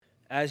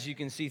As you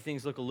can see,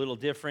 things look a little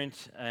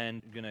different,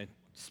 and I'm going to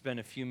spend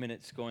a few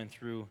minutes going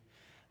through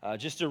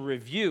just a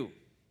review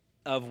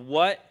of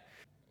what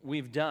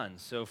we've done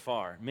so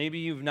far. Maybe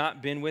you've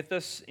not been with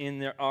us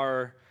in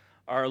our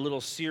little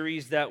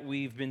series that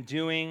we've been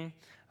doing.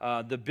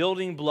 The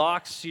Building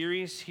Blocks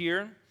series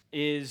here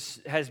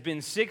has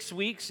been 6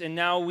 weeks, and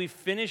now we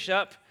finish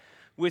up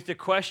with the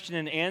question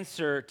and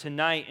answer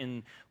tonight,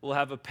 and we'll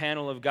have a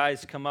panel of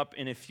guys come up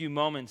in a few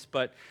moments.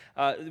 But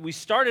we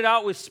started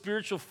out with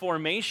spiritual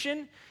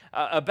formation,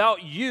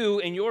 about you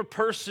and your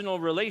personal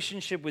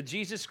relationship with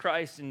Jesus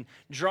Christ and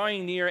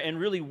drawing near and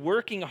really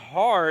working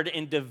hard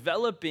and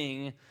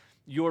developing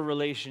your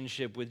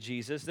relationship with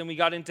Jesus. Then we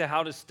got into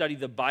how to study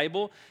the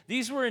Bible.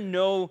 These were in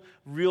no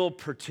real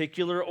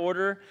particular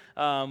order.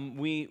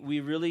 We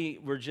really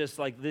were just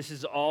like, this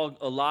is all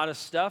a lot of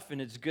stuff, and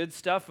it's good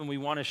stuff, and we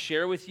want to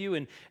share with you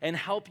and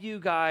help you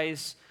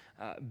guys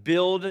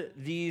build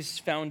these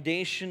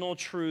foundational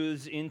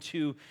truths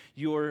into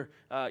your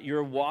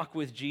walk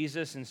with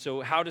Jesus. And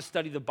so how to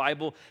study the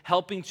Bible,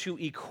 helping to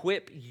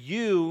equip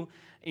you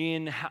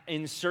in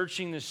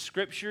searching the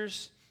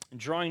Scriptures,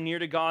 drawing near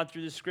to God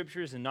through the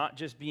Scriptures, and not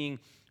just being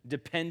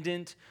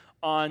dependent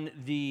on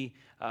the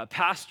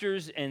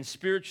pastors and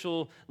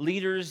spiritual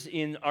leaders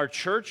in our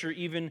church, or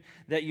even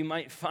that you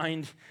might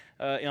find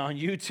on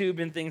YouTube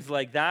and things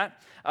like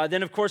that.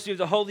 Then, of course, we have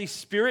the Holy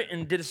Spirit,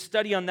 and did a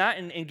study on that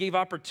and gave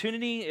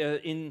opportunity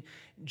in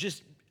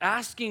just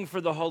asking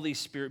for the Holy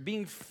Spirit,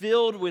 being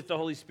filled with the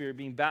Holy Spirit,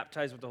 being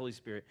baptized with the Holy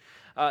Spirit.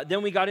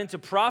 Then we got into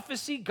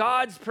prophecy,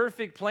 God's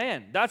perfect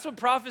plan. That's what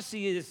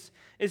prophecy is.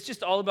 It's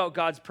just all about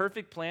God's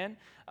perfect plan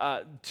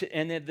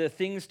and the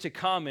things to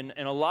come. And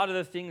a lot of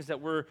the things that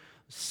we're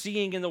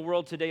seeing in the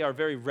world today are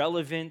very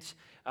relevant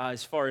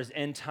as far as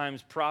end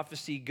times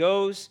prophecy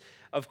goes,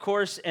 of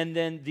course. And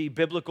then the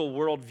biblical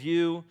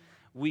worldview,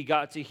 we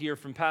got to hear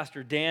from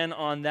Pastor Dan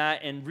on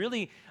that. And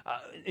really,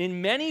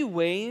 in many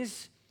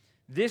ways,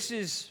 this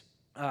is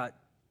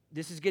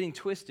getting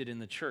twisted in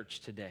the church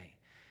today.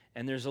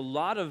 And there's a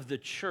lot of the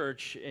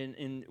church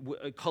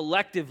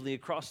collectively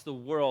across the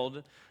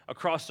world,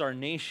 across our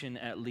nation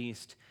at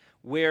least,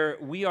 where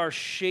we are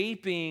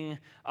shaping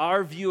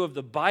our view of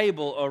the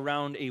Bible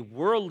around a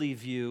worldly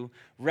view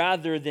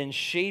rather than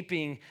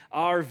shaping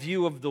our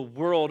view of the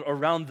world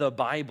around the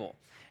Bible.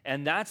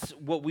 And that's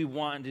what we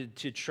wanted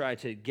to try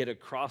to get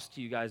across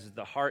to you guys, is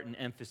the heart and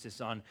emphasis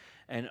on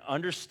and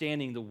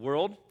understanding the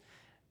world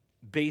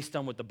based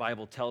on what the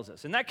Bible tells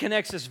us. And that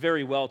connects us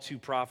very well to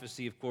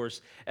prophecy, of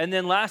course. And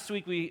then last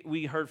week,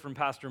 we heard from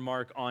Pastor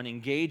Mark on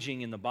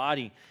engaging in the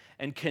body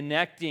and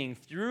connecting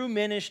through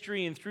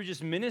ministry and through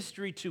just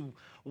ministry to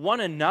one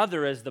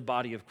another as the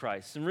body of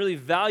Christ. Some really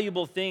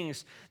valuable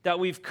things that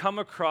we've come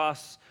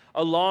across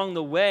along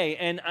the way.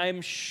 And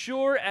I'm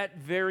sure at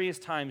various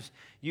times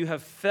you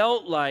have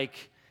felt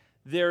like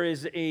there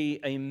is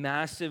a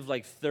massive,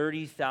 like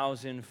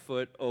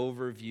 30,000-foot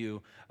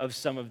overview of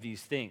some of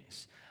these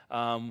things.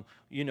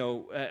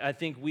 I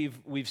think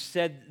we've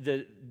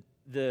said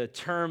the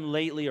term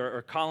lately,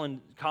 or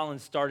Colin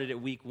started at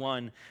week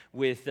 1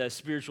 with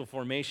spiritual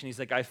formation. He's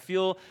like, I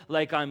feel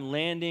like I'm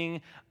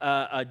landing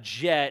a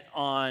jet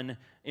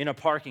in a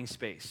parking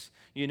space.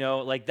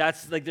 Like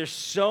that's like there's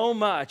so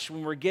much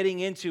when we're getting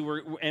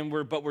into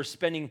but we're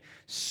spending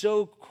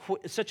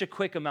such a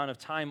quick amount of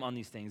time on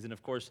these things. And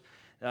of course,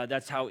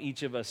 that's how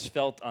each of us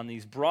felt on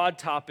these broad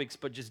topics,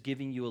 but just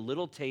giving you a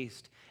little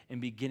taste and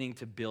beginning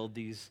to build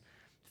these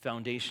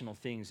foundational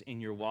things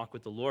in your walk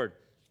with the Lord.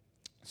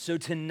 So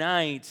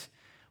tonight,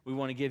 we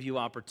want to give you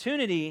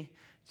opportunity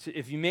to,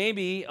 if you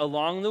maybe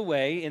along the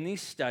way in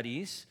these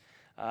studies,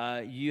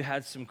 you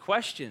had some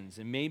questions,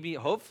 and maybe,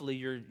 hopefully,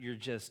 you're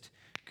just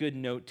good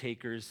note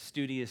takers,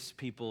 studious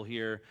people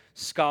here,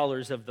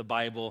 scholars of the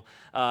Bible,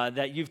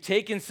 that you've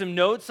taken some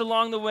notes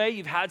along the way,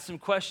 you've had some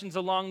questions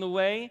along the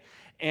way,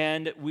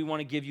 and we want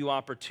to give you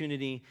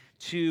opportunity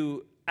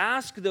to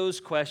ask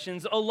those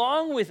questions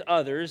along with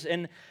others.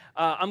 And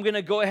I'm going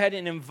to go ahead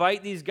and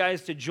invite these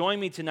guys to join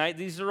me tonight.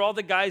 These are all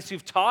the guys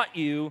who've taught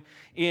you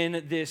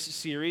in this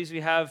series. We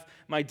have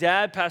my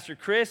dad, Pastor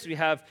Chris. We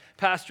have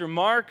Pastor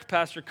Mark,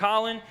 Pastor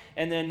Colin.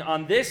 And then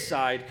on this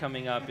side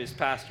coming up is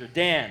Pastor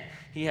Dan.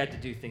 He had to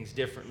do things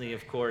differently,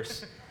 of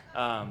course,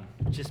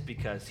 just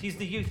because he's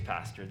the youth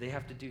pastor. They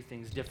have to do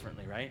things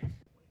differently, right?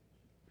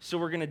 So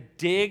we're going to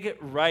dig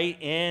right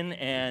in,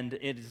 and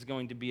it is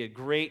going to be a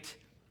great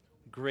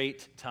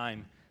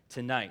time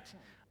tonight.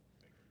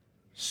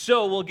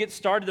 So we'll get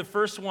started. The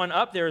first one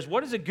up there is,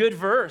 what is a good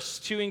verse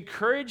to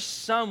encourage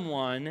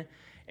someone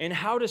in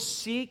how to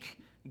seek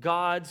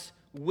God's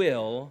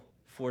will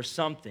for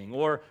something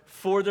or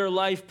for their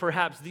life,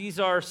 perhaps? These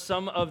are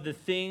some of the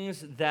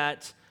things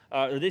that,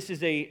 this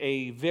is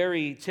a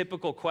very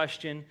typical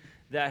question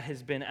that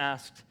has been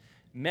asked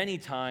many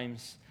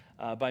times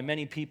by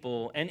many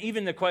people. And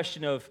even the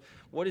question of,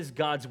 what is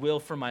God's will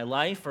for my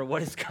life? Or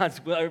what is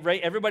God's will,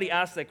 right? Everybody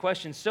asks that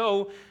question.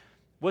 So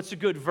what's a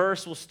good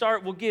verse?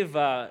 We'll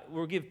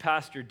give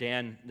Pastor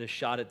Dan the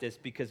shot at this,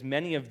 because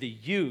many of the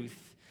youth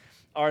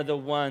are the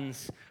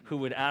ones who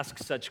would ask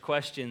such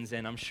questions,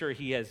 and I'm sure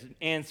he has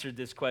answered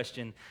this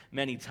question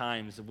many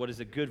times. What is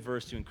a good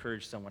verse to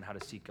encourage someone how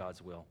to seek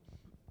God's will?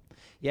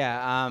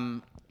 Yeah,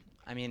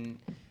 I mean,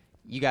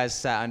 you guys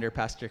sat under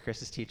Pastor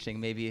Chris's teaching,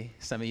 maybe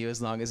some of you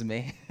as long as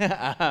me.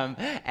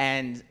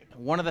 And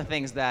one of the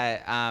things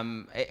that,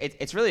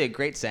 it's really a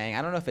great saying.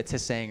 I don't know if it's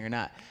his saying or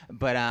not,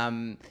 but,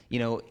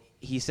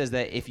 he says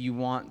that if you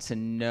want to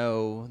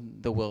know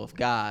the will of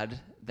God,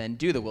 then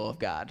do the will of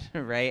God,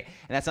 right?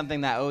 And that's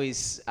something that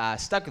always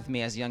stuck with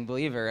me as a young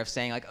believer of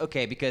saying, like,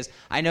 okay, because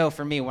I know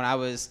for me when I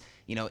was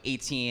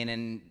 18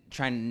 and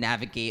trying to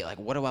navigate, like,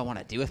 what do I want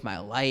to do with my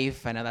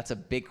life? I know that's a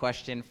big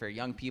question for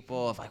young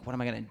people of, like, what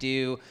am I going to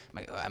do?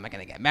 Am I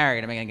going to get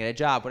married? Am I going to get a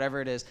job?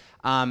 Whatever it is.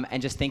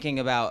 And just thinking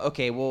about,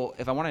 okay, well,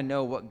 if I want to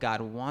know what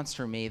God wants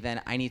from me,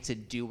 then I need to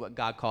do what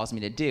God calls me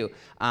to do.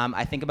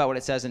 I think about what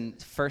it says in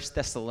 1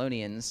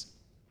 Thessalonians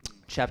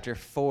chapter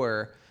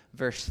 4,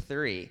 verse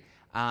 3.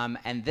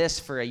 And this,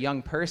 for a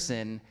young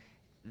person,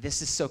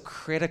 this is so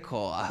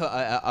critical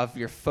of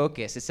your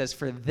focus. It says,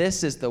 for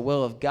this is the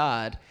will of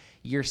God,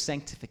 your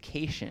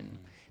sanctification,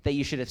 that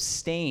you should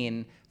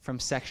abstain from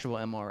sexual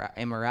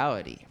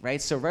immorality,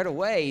 right? So right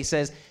away, he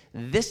says,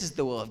 this is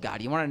the will of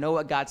God. You want to know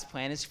what God's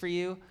plan is for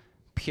you?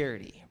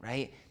 Purity,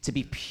 right? To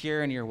be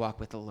pure in your walk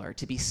with the Lord,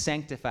 to be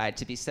sanctified,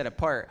 to be set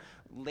apart.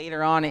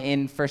 Later on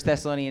in 1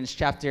 Thessalonians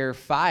chapter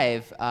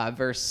 5,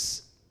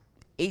 verse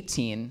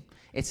 18,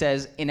 it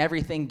says, in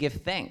everything give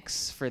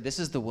thanks, for this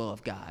is the will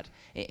of God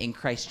in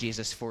Christ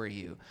Jesus for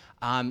you.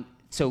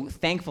 So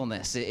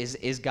thankfulness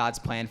is God's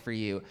plan for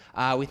you.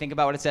 We think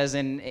about what it says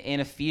in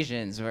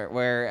Ephesians,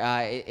 where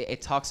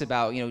it talks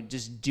about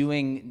just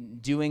doing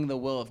the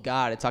will of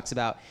God. It talks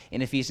about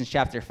in Ephesians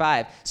chapter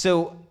 5.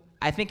 So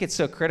I think it's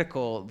so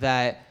critical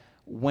that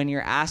when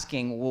you're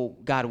asking, well,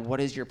 God,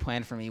 what is your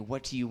plan for me?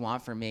 What do you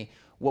want from me?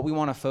 What we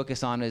want to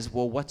focus on is,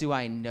 well, what do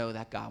I know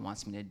that God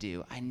wants me to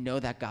do? I know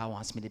that God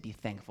wants me to be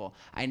thankful.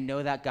 I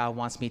know that God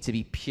wants me to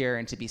be pure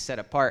and to be set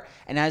apart.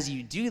 And as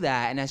you do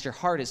that, and as your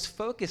heart is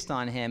focused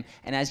on him,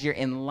 and as you're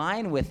in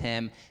line with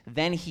him,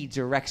 then he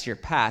directs your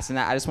path. And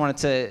I just wanted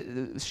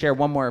to share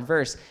one more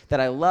verse that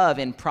I love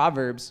in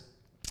Proverbs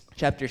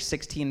chapter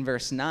 16,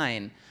 verse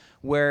 9,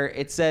 where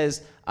it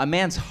says, a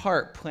man's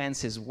heart plans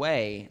his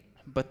way,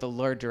 but the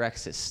Lord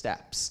directs his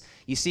steps.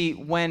 You see,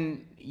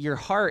 when your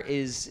heart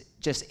is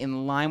just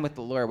in line with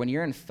the Lord, when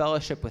you're in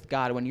fellowship with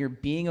God, when you're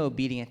being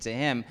obedient to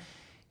him,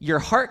 your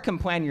heart can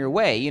plan your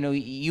way.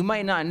 You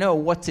might not know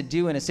what to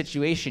do in a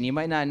situation. You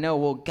might not know,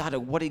 well, God,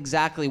 what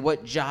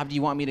job do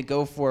you want me to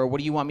go for? What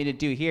do you want me to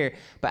do here?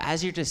 But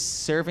as you're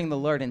just serving the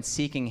Lord and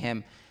seeking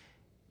him,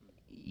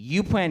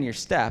 you plan your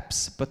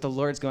steps, but the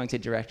Lord's going to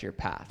direct your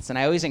paths. And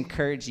I always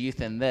encourage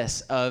youth in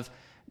this of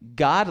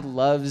God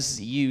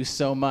loves you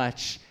so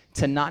much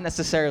to not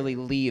necessarily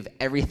leave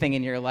everything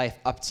in your life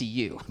up to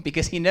you,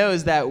 because he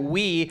knows that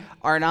we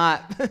are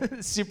not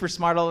super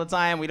smart all the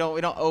time. We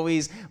don't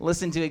always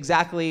listen to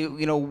exactly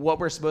what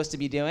we're supposed to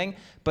be doing.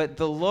 But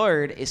the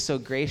Lord is so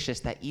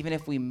gracious that even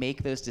if we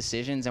make those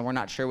decisions and we're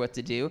not sure what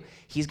to do,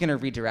 he's going to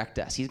redirect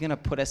us. He's going to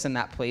put us in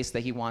that place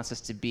that he wants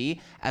us to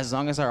be, as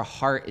long as our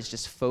heart is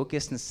just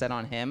focused and set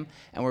on him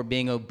and we're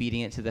being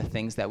obedient to the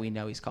things that we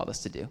know he's called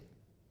us to do.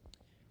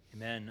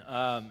 Amen.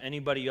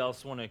 Anybody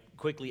else want to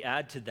quickly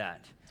add to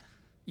that?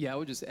 Yeah, I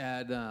would just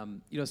add,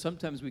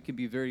 sometimes we can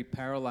be very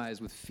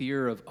paralyzed with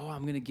fear of,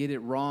 I'm going to get it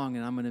wrong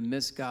and I'm going to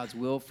miss God's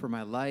will for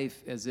my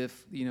life, as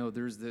if,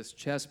 there's this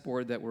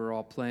chessboard that we're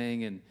all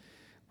playing and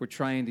we're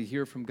trying to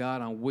hear from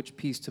God on which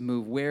piece to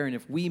move where. And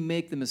if we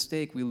make the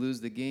mistake, we lose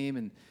the game.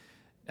 And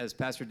as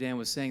Pastor Dan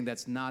was saying,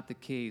 that's not the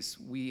case.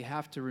 We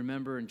have to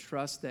remember and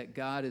trust that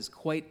God is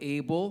quite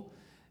able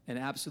and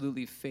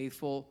absolutely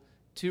faithful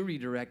to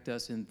redirect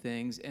us in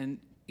things. And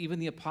even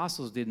the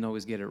apostles didn't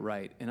always get it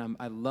right. And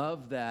I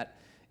love that.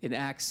 In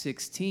Acts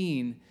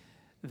 16,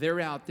 they're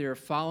out there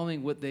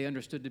following what they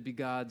understood to be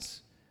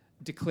God's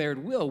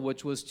declared will,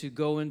 which was to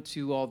go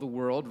into all the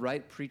world,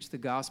 right? Preach the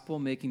gospel,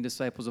 making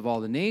disciples of all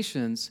the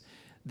nations.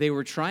 They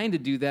were trying to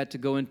do that to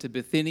go into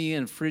Bithynia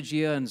and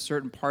Phrygia and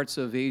certain parts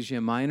of Asia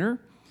Minor.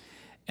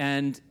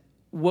 And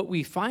what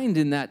we find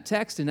in that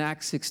text in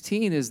Acts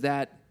 16 is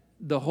that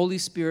the Holy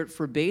Spirit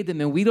forbade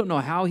them. And we don't know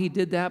how he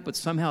did that, but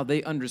somehow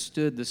they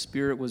understood the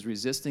Spirit was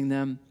resisting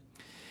them.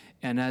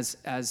 And as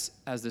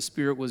the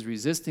Spirit was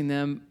resisting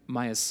them,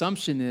 my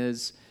assumption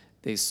is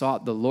they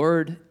sought the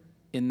Lord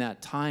in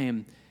that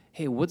time.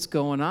 Hey, what's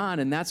going on?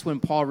 And that's when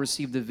Paul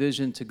received the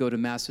vision to go to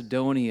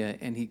Macedonia,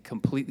 and he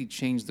completely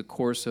changed the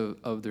course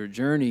of their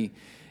journey.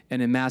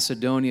 And in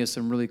Macedonia,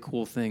 some really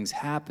cool things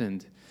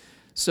happened.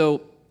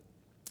 So,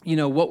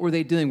 what were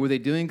they doing? Were they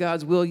doing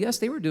God's will? Yes,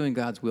 they were doing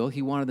God's will.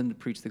 He wanted them to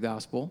preach the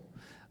gospel,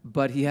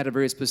 but he had a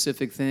very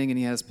specific thing, and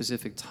he had a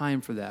specific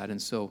time for that.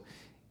 And so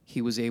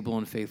he was able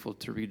and faithful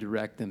to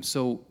redirect them.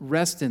 So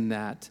rest in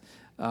that.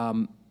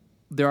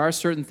 There are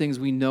certain things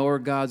we know are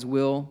God's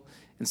will,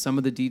 and some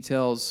of the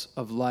details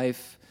of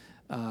life,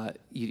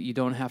 you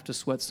don't have to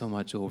sweat so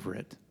much over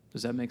it.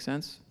 Does that make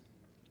sense?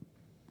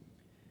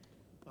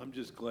 I'm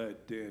just glad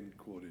Dan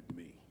quoted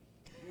me.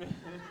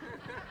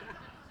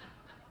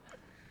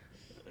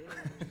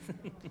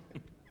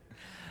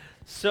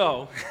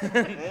 So,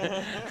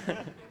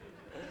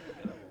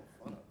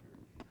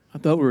 I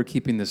thought we were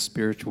keeping this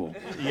spiritual.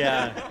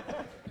 yeah.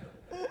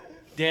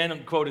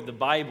 Dan quoted the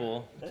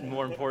Bible,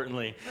 more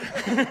importantly.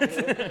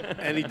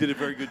 And he did a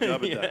very good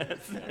job at that. Yes.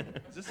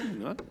 Is this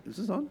on? Is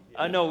this on?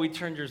 No, we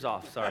turned yours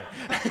off, sorry.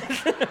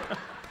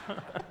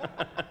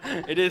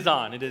 It is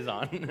on, it is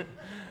on.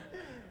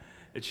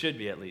 It should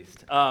be, at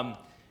least.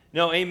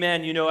 No,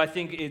 amen. You know, I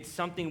think it's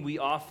something we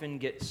often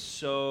get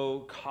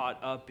so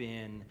caught up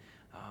in,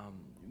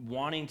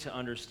 wanting to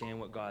understand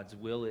what God's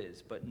will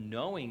is, but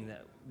knowing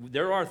that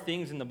there are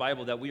things in the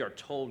Bible that we are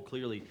told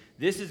clearly,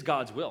 this is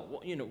God's will.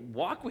 Well, you know,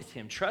 walk with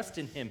him, trust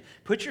in him,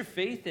 put your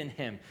faith in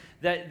him,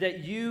 that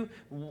you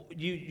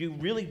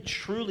really,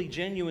 truly,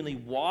 genuinely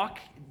walk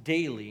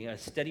daily, a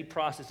steady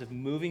process of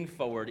moving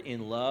forward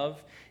in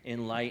love,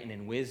 in light, and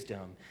in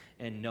wisdom,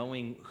 and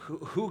knowing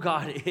who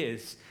God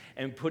is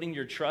and putting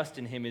your trust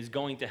in him is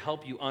going to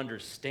help you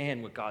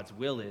understand what God's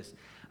will is.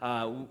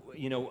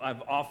 You know,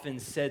 I've often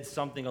said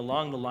something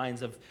along the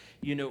lines of,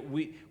 you know,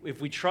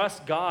 if we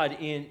trust God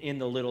in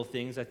the little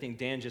things, I think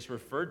Dan just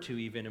referred to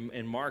even,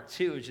 and Mark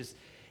too, it's just,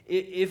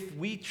 if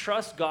we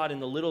trust God in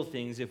the little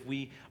things, if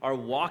we are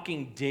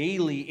walking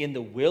daily in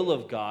the will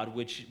of God,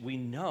 which we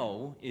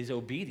know is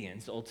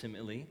obedience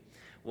ultimately,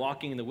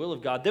 walking in the will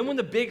of God, then when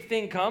the big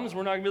thing comes,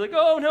 we're not going to be like,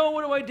 oh no,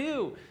 what do I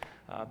do?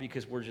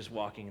 Because we're just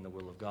walking in the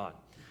will of God.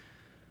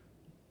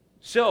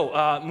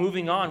 So,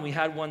 moving on, we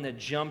had one that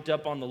jumped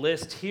up on the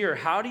list here.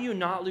 How do you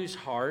not lose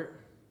heart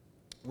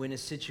when a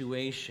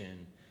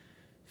situation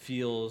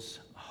feels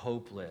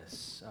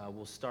hopeless?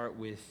 We'll start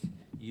with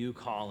you,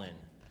 Colin.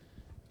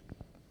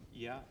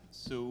 Yeah,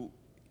 so,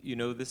 you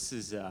know, this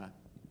is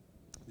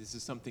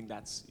something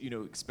that's, you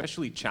know,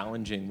 especially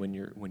challenging when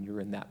you're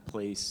in that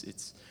place.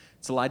 It's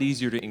a lot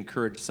easier to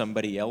encourage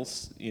somebody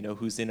else, you know,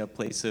 who's in a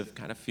place of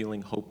kind of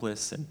feeling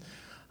hopeless, and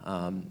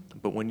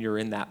but when you're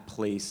in that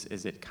place,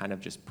 as it kind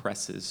of just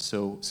presses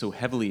so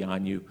heavily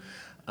on you,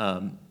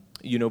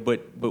 you know,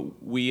 but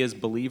we as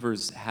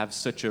believers have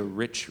such a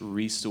rich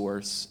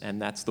resource,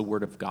 and that's the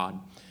Word of God.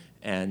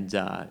 And,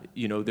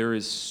 you know, there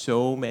is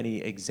so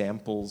many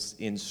examples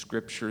in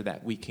Scripture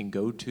that we can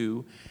go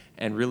to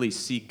and really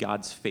see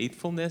God's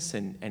faithfulness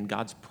and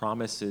God's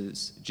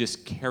promises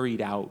just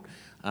carried out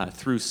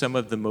through some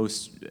of the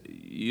most,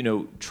 you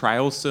know,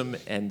 trialsome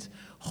and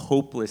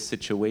hopeless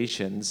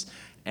situations.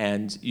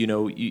 And, you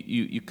know,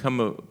 you come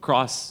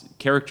across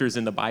characters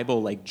in the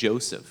Bible like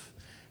Joseph,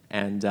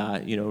 and,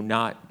 you know,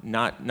 not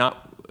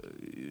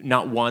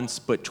once,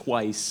 but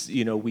twice,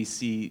 you know, we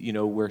see, you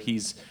know, where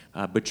he's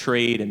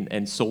betrayed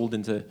and sold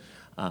into,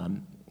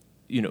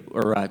 you know,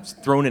 or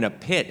thrown in a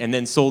pit and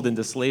then sold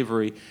into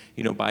slavery,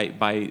 you know,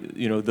 by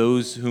you know,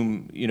 those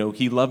whom, you know,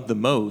 he loved the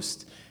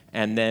most.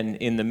 And then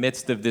in the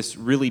midst of this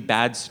really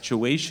bad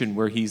situation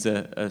where he's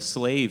a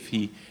slave,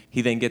 he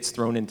then gets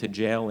thrown into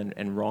jail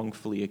and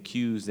wrongfully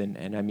accused.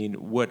 And I mean,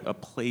 what a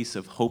place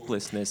of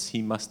hopelessness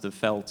he must have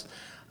felt.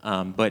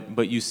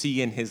 But you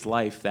see in his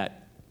life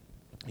that,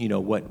 you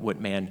know,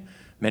 what man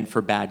meant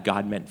for bad,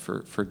 God meant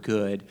for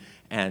good.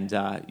 And,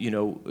 you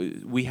know,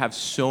 we have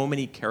so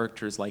many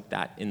characters like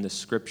that in the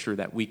Scripture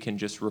that we can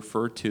just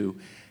refer to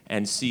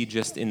and see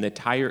just in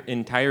the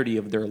entirety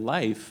of their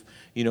life,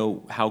 you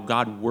know, how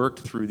God worked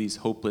through these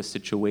hopeless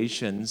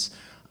situations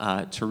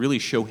to really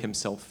show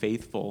himself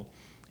faithful.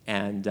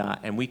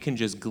 And we can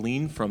just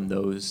glean from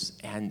those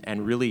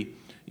and really,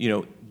 you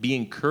know, be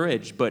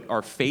encouraged, but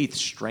our faith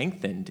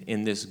strengthened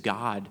in this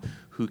God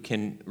who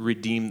can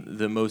redeem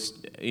the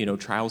most, you know,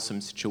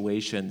 trialsome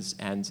situations,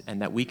 and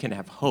that we can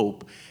have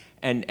hope.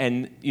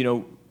 And you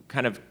know,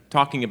 kind of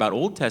talking about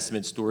Old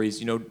Testament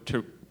stories, you know,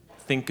 to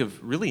think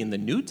of really in the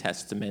New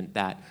Testament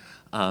that,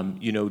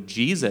 you know,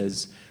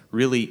 Jesus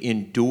really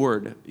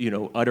endured, you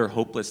know, utter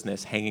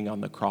hopelessness hanging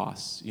on the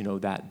cross, you know,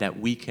 that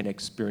we can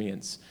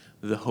experience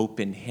the hope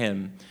in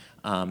him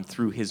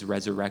through his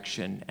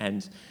resurrection.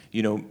 And,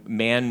 you know,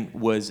 man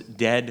was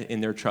dead in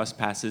their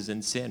trespasses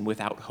and sin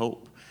without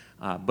hope.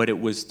 But it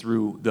was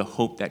through the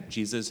hope that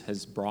Jesus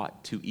has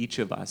brought to each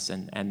of us.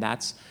 And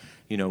that's,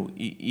 you know,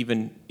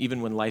 even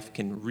when life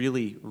can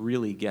really,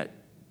 really get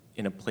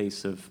in a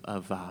place of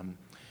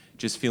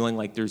just feeling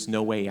like there's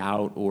no way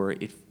out, or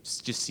it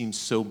just seems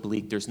so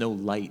bleak, there's no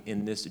light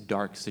in this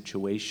dark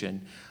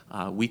situation,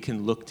 we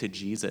can look to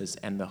Jesus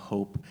and the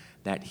hope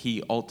that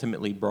he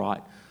ultimately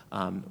brought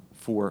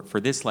for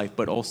this life,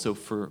 but also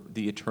for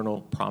the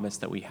eternal promise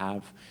that we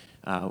have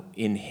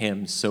in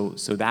him. So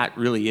that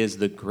really is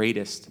the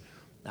greatest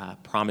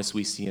promise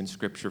we see in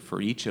Scripture for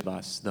each of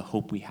us, the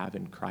hope we have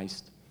in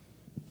Christ.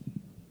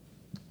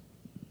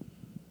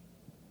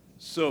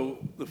 So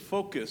the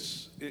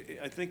focus,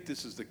 I think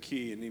this is the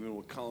key, and even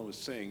what Colin was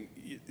saying,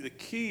 the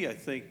key, I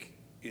think,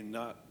 in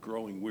not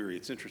growing weary,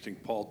 it's interesting,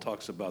 Paul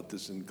talks about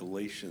this in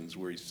Galatians,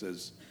 where he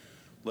says,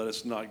 let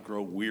us not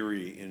grow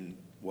weary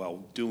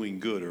while doing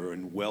good, or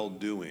in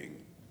well-doing.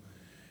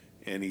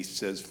 And he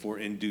says, for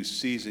in due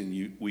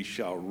season we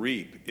shall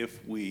reap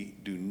if we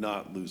do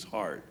not lose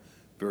heart.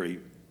 Very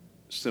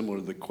similar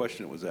to the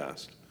question that was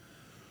asked.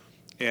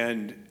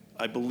 And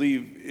I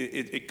believe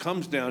it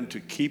comes down to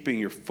keeping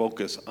your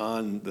focus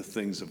on the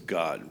things of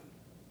God.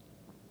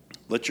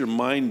 Let your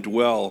mind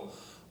dwell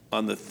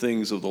on the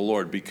things of the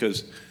Lord,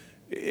 because,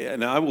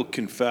 and I will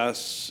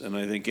confess, and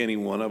I think any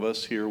one of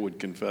us here would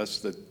confess,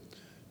 that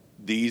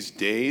these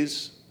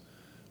days,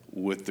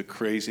 with the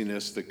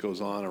craziness that goes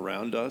on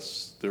around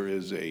us, there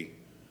is a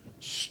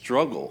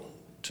struggle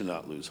to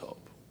not lose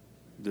hope.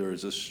 There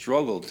is a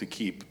struggle to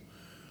keep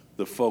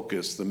the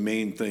focus, the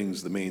main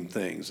things, the main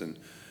things. And,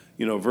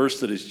 you know, a verse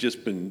that has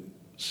just been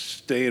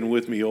staying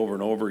with me over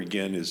and over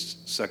again is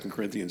 2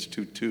 Corinthians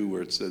 2:2,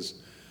 where it says,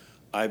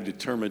 I've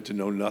determined to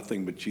know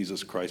nothing but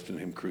Jesus Christ and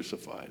him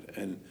crucified.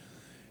 And,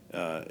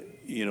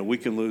 you know, we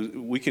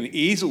can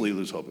easily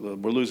lose hope.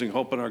 We're losing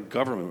hope in our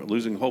government. We're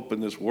losing hope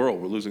in this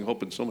world. We're losing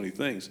hope in so many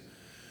things.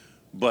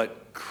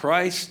 But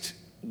Christ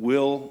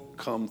will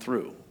come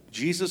through.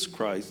 Jesus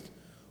Christ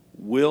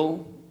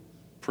will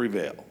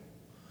prevail.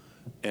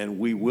 And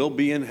we will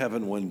be in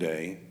heaven one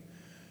day.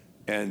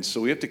 And so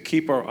we have to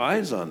keep our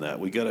eyes on that.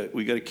 We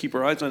gotta keep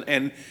our eyes on.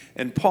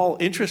 And Paul,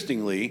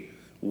 interestingly,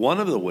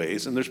 one of the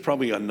ways, and there's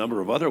probably a number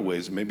of other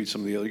ways, maybe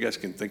some of the other guys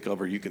can think of,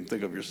 or you can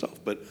think of yourself,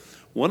 but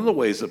one of the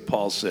ways that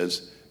Paul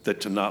says that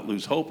to not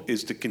lose hope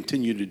is to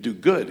continue to do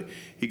good.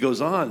 He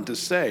goes on to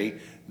say,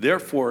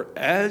 therefore,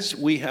 as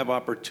we have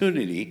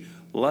opportunity,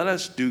 let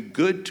us do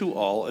good to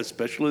all,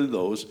 especially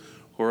those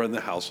who are in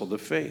the household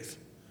of faith.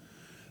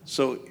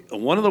 So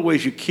one of the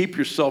ways you keep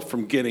yourself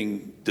from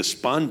getting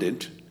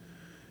despondent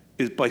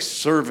is by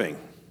serving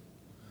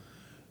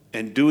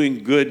and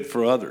doing good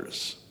for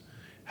others.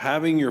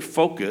 Having your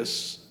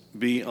focus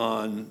be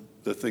on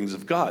the things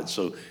of God.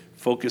 So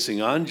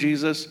focusing on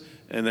Jesus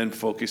and then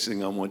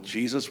focusing on what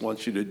Jesus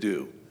wants you to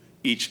do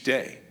each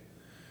day.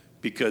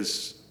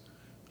 Because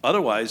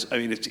otherwise, I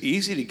mean, it's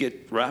easy to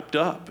get wrapped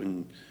up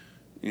and,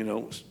 you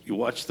know, you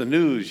watch the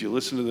news, you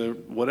listen to the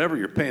whatever,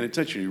 you're paying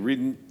attention, you're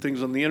reading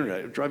things on the internet,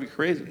 it'll drive you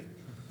crazy.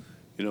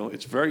 You know,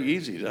 it's very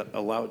easy to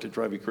allow it to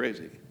drive you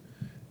crazy.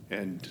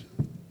 And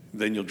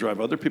then you'll drive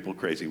other people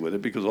crazy with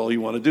it, because all you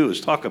want to do is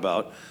talk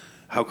about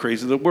how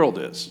crazy the world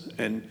is.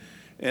 And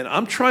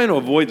I'm trying to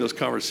avoid those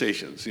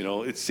conversations. You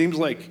know, it seems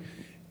like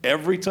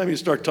every time you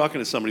start talking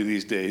to somebody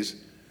these days,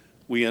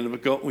 we end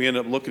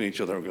up looking at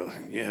each other and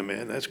going, yeah,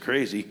 man, that's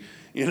crazy,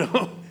 you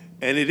know?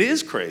 And it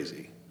is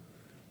crazy.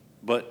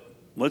 But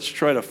let's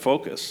try to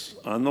focus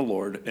on the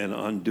Lord and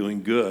on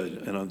doing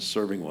good and on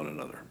serving one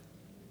another.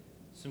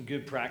 Some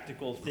good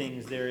practical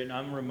things there, and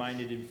I'm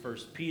reminded in 1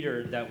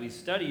 Peter that we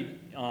studied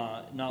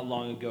not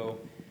long ago.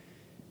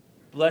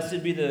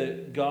 Blessed be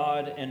the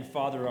God and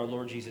Father, our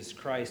Lord Jesus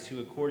Christ, who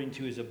according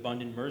to his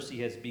abundant mercy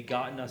has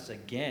begotten us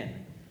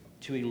again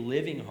to a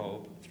living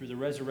hope through the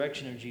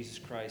resurrection of Jesus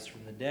Christ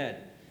from the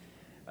dead.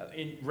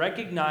 In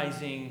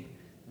recognizing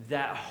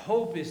that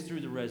hope is through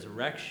the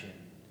resurrection,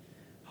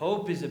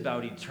 hope is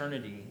about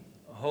eternity.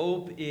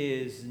 Hope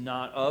is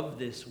not of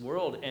this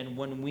world. And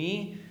when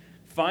we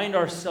find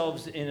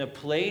ourselves in a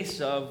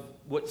place of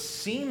what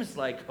seems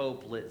like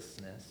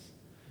hopelessness,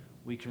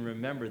 we can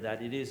remember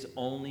that it is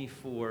only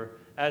for,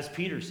 as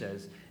Peter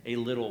says, a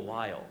little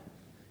while.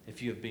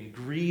 If you have been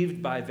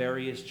grieved by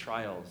various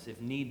trials,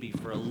 if need be,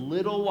 for a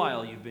little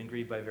while you've been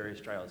grieved by various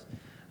trials,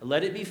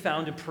 let it be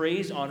found to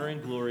praise, honor,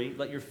 and glory.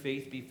 Let your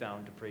faith be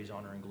found to praise,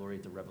 honor, and glory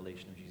at the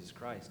revelation of Jesus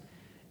Christ.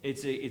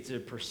 It's a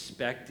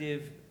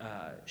perspective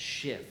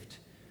shift,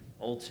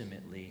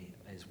 ultimately,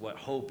 is what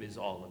hope is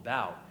all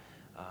about.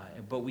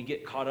 But we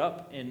get caught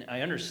up, and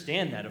I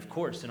understand that, of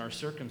course, in our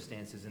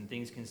circumstances, and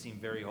things can seem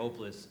very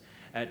hopeless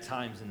at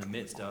times in the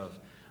midst of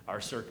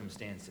our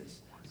circumstances.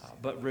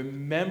 But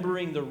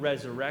remembering the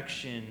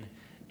resurrection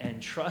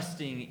and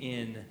trusting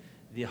in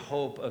the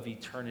hope of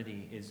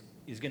eternity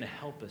is going to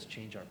help us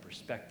change our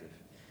perspective.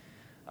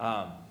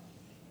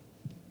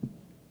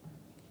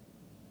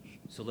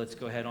 So let's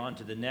go ahead on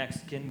to the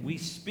next. Can we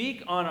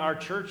speak on our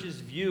church's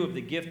view of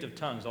the gift of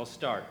tongues? I'll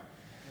start.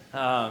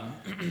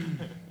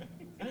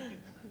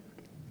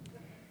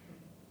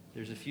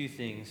 There's a few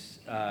things.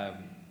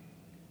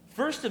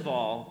 First of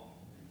all,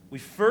 we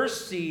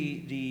first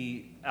see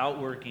the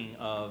outworking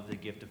of the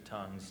gift of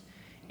tongues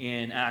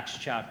in Acts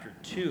chapter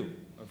 2,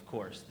 of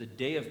course, the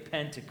day of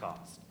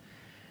Pentecost.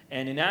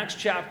 And in Acts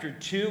chapter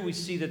 2, we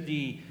see that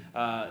the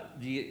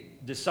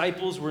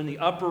disciples were in the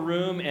upper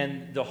room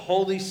and the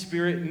Holy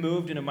Spirit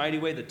moved in a mighty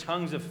way, the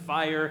tongues of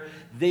fire.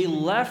 They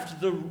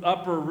left the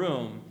upper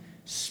room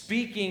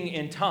speaking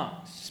in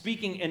tongues,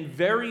 speaking in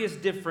various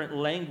different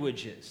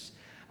languages.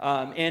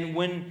 And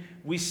when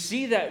we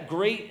see that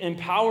great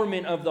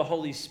empowerment of the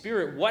Holy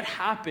Spirit, what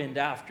happened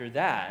after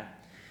that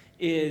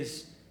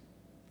is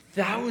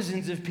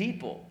thousands of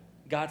people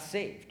got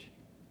saved.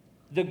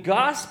 The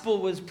gospel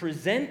was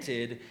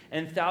presented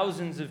and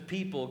thousands of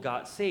people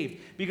got saved.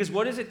 Because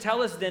what does it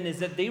tell us then is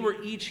that they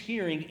were each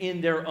hearing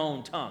in their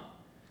own tongue.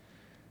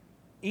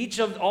 Each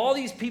of all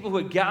these people who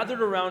had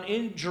gathered around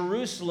in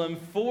Jerusalem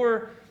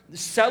for the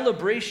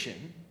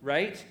celebration,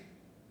 right,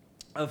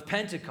 of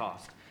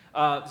Pentecost.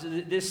 So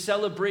this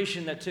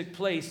celebration that took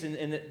place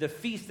and the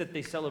feast that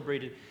they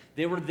celebrated,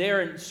 They were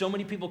there, and so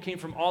many people came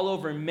from all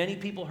over, and many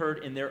people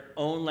heard in their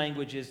own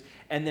languages,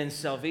 and then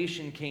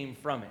salvation came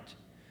from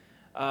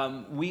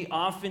it. We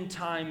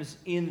oftentimes,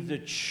 in the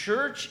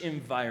church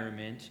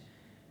environment,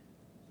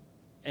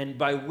 and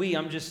by we,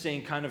 I'm just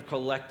saying kind of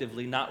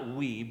collectively, not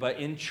we, but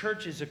in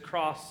churches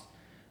across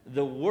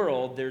the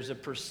world, there's a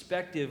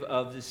perspective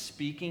of the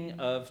speaking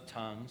of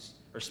tongues,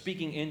 or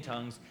speaking in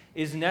tongues,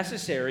 is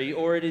necessary,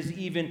 or it is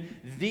even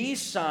the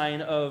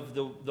sign of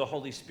the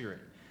Holy Spirit.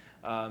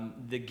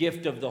 The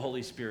gift of the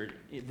Holy Spirit,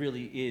 it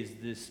really is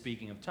this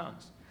speaking of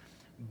tongues.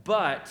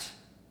 But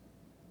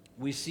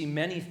we see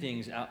many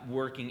things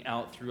working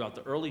out throughout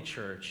the early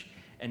church,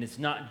 and it's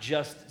not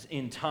just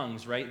in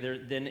tongues, right?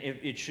 Then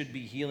it should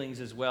be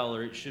healings as well,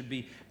 or it should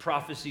be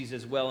prophecies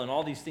as well, and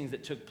all these things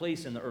that took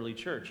place in the early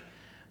church.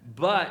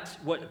 But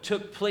what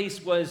took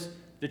place was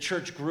the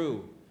church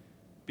grew,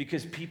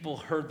 because people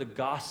heard the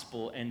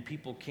gospel and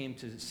people came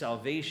to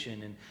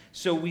salvation. And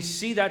so we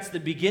see that's the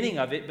beginning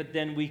of it, but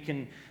then we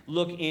can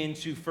look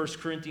into 1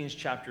 Corinthians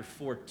chapter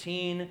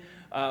 14,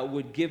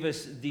 would give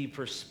us the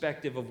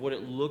perspective of what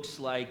it looks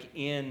like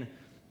in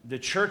the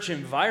church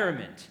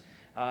environment,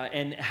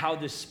 and how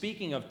the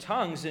speaking of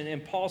tongues,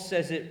 and Paul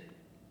says it,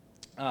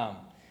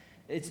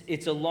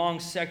 it's a long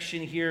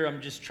section here.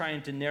 I'm just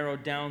trying to narrow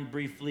down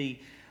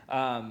briefly.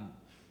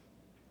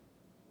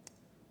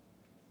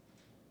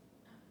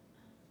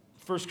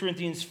 1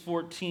 Corinthians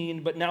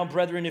 14, but now,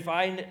 brethren, if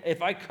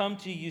I come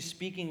to you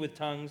speaking with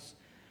tongues,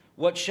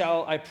 what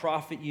shall I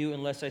profit you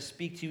unless I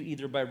speak to you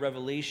either by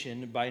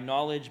revelation, by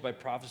knowledge, by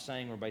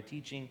prophesying, or by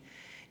teaching?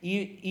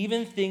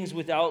 Even things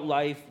without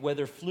life,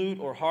 whether flute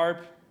or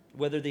harp,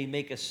 whether they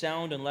make a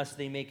sound, unless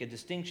they make a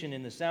distinction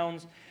in the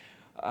sounds,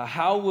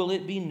 how will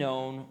it be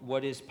known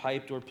what is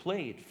piped or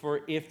played?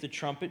 For if the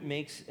trumpet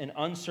makes an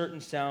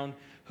uncertain sound,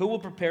 who will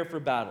prepare for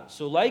battle?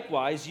 So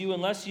likewise, you,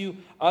 unless you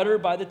utter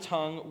by the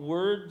tongue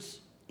words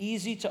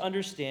easy to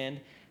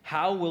understand,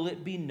 how will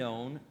it be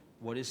known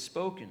what is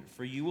spoken?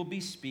 For you will be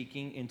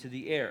speaking into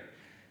the air.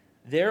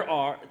 There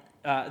are,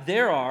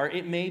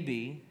 it may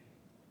be,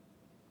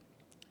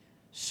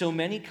 so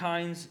many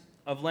kinds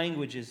of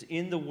languages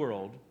in the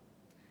world,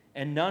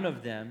 and none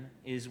of them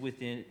is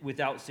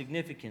without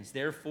significance.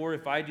 Therefore,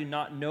 if I do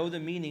not know the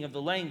meaning of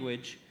the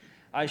language,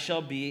 I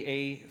shall be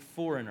a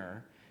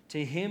foreigner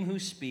to him who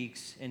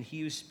speaks, and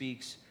he who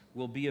speaks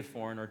will be a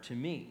foreigner to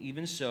me.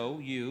 Even so,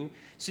 you,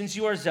 since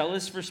you are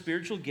zealous for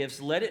spiritual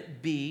gifts, let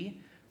it be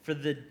for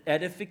the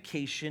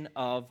edification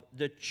of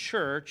the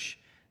church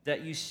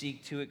that you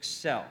seek to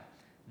excel.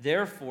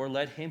 Therefore,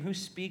 let him who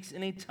speaks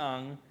in a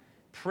tongue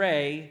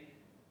pray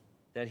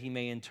that he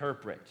may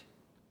interpret.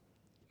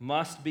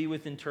 Must be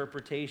with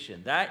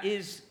interpretation. That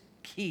is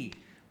key,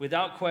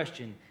 without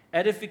question.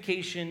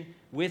 Edification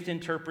with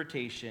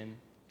interpretation.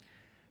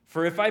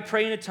 For if I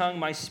pray in a tongue,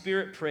 my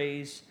spirit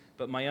prays,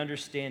 but my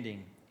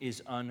understanding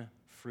is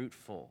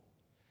unfruitful.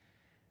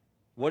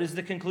 What is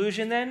the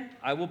conclusion then?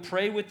 I will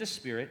pray with the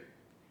spirit,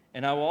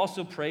 and I will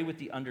also pray with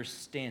the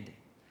understanding.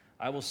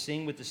 I will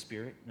sing with the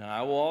spirit, and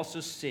I will also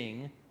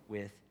sing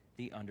with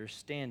the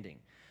understanding.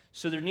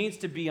 So there needs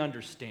to be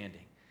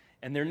understanding,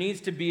 and there needs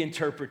to be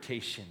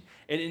interpretation,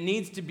 and it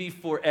needs to be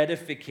for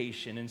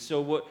edification. And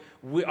so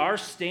our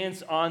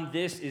stance on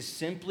this is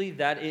simply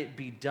that it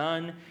be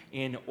done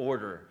in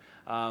order.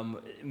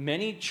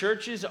 Many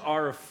churches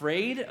are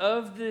afraid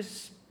of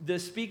the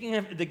speaking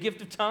of the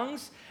gift of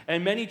tongues,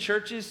 and many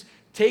churches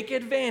take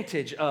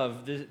advantage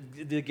of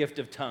the gift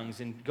of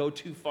tongues and go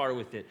too far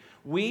with it.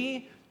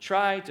 We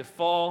try to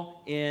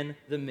fall in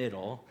the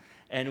middle,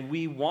 and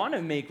we want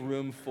to make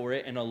room for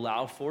it and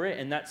allow for it,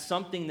 and that's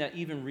something that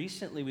even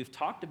recently we've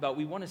talked about.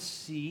 We want to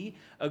see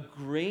a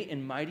great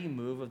and mighty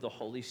move of the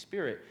Holy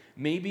Spirit.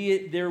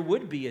 Maybe there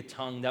would be a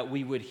tongue that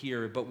we would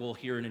hear, but we'll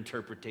hear an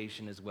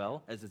interpretation as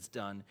well as it's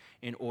done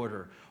in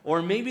order.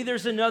 Or maybe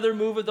there's another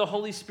move of the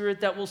Holy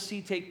Spirit that we'll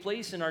see take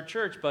place in our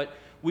church, but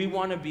we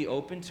want to be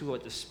open to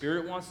what the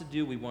Spirit wants to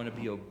do. We want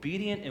to be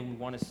obedient, and we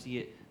want to see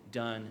it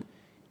done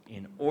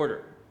in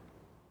order.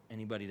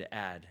 Anybody to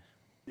add?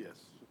 Yes,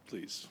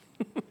 please.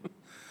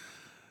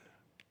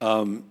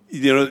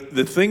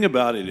 The thing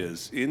about it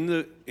is, in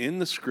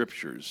the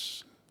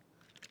scriptures,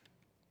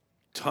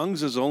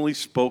 tongues is only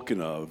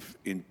spoken of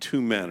in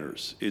two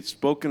manners. It's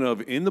spoken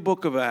of in the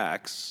book of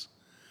Acts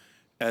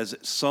as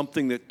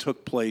something that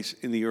took place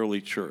in the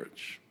early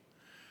church.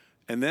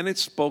 And then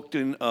it's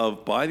spoken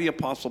of by the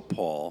Apostle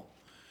Paul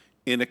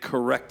in a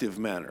corrective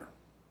manner.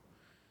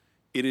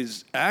 It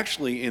is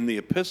actually in the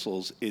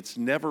epistles, it's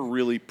never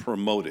really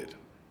promoted,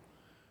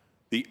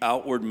 the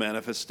outward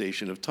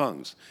manifestation of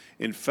tongues.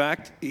 In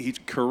fact, he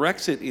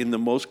corrects it in the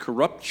most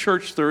corrupt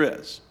church there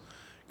is.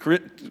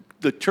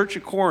 The church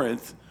of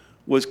Corinth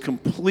was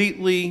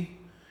completely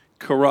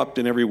corrupt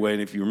in every way,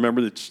 and if you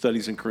remember the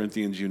studies in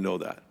Corinthians, you know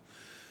that.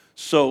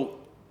 So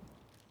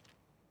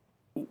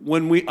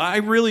I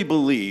really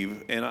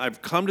believe, and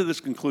I've come to this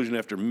conclusion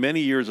after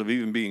many years of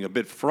even being a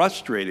bit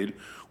frustrated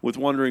with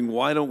wondering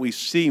why don't we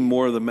see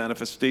more of the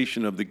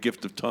manifestation of the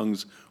gift of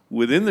tongues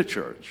within the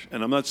church.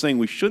 And I'm not saying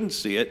we shouldn't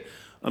see it.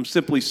 I'm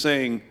simply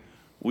saying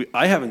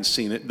I haven't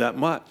seen it that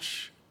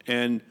much.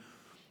 And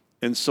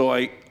so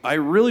I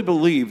really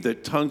believe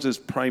that tongues is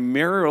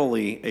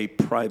primarily a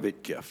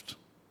private gift.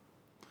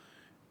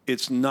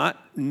 It's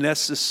not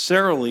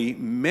necessarily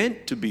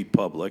meant to be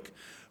public,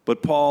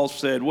 but Paul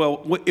said,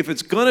 well, if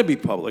it's going to be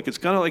public, it's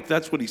kind of like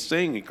that's what he's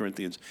saying in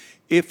Corinthians.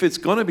 If it's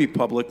going to be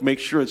public, make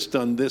sure it's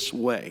done this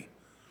way.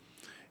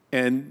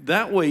 And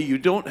that way you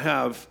don't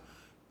have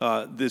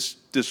this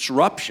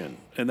disruption.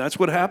 And that's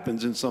what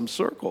happens in some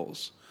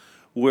circles,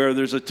 where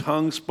there's a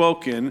tongue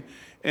spoken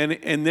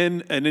and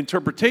then an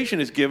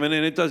interpretation is given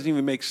and it doesn't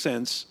even make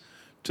sense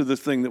to the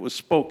thing that was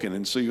spoken.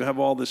 And so you have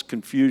all this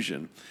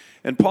confusion.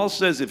 And Paul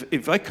says,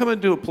 if I come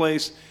into a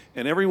place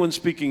and everyone's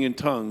speaking in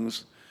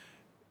tongues,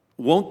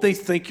 won't they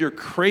think you're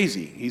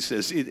crazy? He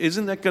says,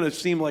 isn't that going to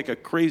seem like a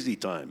crazy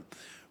time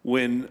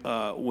when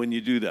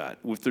you do that?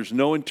 If there's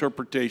no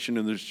interpretation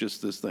and there's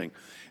just this thing,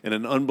 and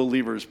an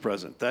unbeliever is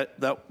present,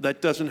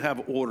 that doesn't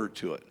have order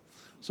to it.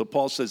 So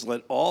Paul says,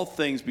 let all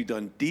things be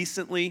done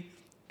decently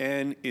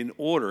and in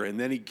order. And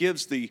then he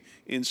gives the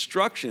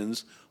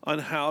instructions on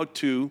how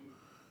to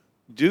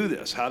do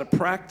this, how to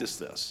practice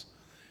this.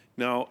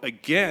 Now,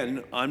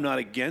 again, I'm not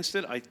against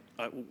it.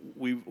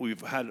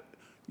 We've had,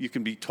 you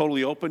can be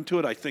totally open to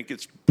it. I think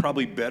it's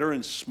probably better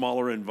in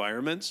smaller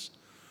environments,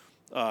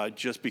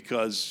 just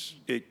because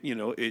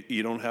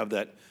you don't have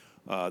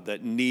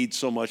that need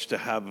so much to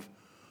have,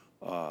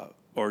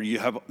 or you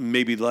have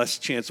maybe less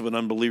chance of an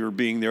unbeliever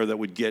being there that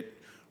would get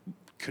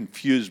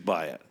confused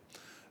by it.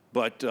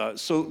 But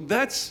so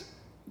that's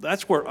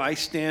where I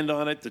stand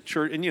on it. The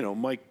church,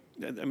 and Mike,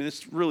 I mean,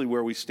 it's really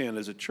where we stand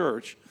as a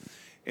church.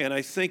 And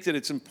I think that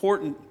it's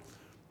important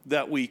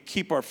that we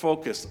keep our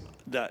focus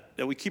that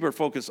we keep our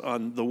focus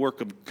on the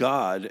work of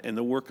God and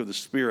the work of the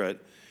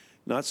Spirit,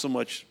 not so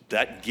much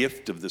that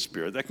gift of the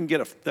Spirit.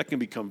 That can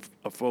become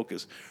a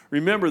focus.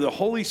 Remember, the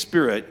Holy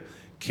Spirit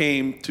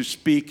came to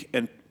speak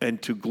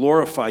and to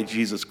glorify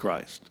Jesus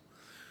Christ.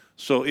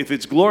 So if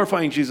it's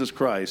glorifying Jesus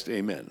Christ,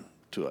 amen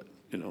to it.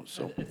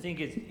 So I think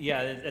it's,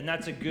 and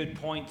that's a good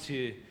point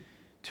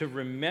to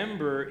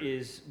remember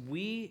is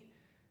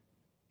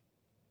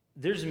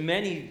there's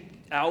many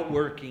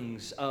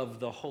outworkings of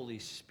the Holy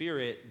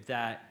Spirit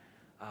that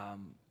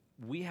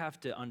we have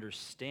to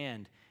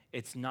understand.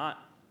 It's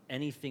not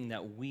anything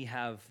that we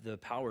have the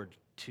power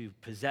to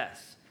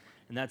possess.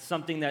 And that's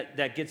something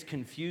that gets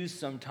confused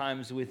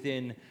sometimes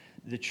within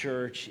the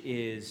church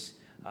is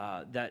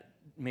that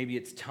maybe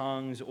it's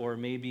tongues or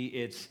maybe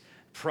it's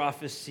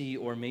prophecy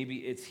or maybe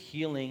it's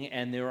healing.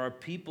 And there are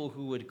people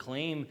who would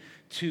claim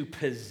to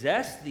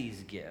possess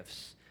these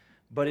gifts,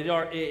 but it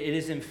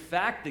is in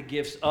fact the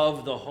gifts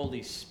of the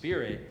Holy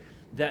Spirit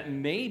that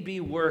may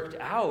be worked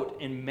out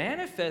and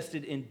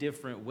manifested in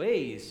different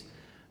ways,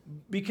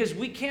 because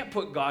we can't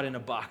put God in a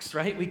box,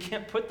 right? We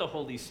can't put the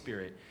Holy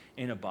Spirit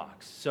in a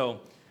box. So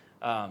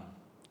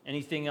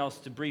anything else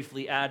to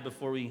briefly add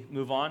before we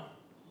move on?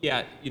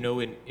 Yeah,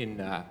 in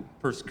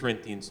 1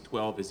 Corinthians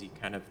 12, as he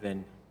kind of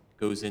then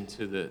goes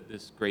into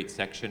this great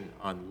section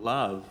on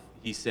love,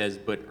 he says,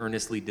 but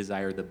earnestly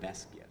desire the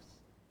best gifts.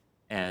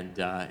 And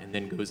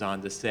then goes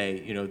on to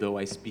say, though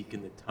I speak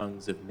in the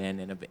tongues of men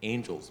and of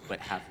angels, but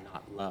have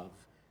not love,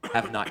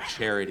 have not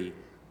charity,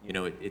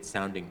 it's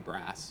sounding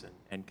brass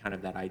and kind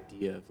of that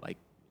idea of like,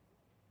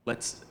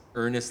 let's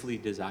earnestly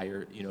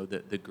desire,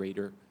 the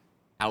greater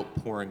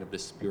outpouring of the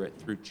Spirit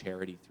through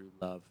charity, through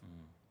love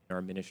in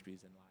our ministries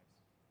and lives.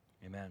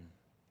 Amen.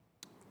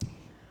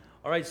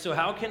 All right, so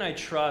how can I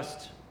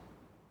trust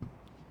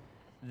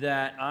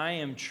that I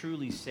am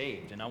truly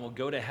saved and I will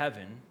go to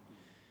heaven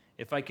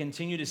if I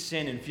continue to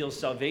sin and feel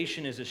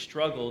salvation is a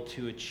struggle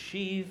to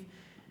achieve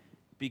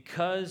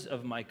because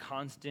of my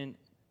constant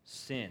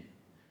sin?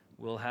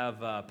 We'll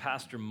have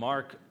Pastor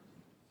Mark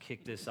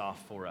kick this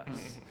off for us.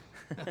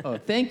 Oh,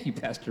 thank you,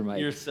 Pastor Mike.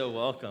 You're so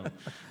welcome.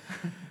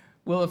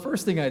 Well, the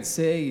first thing I'd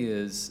say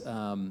is,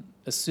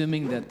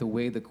 assuming that the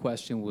way the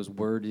question was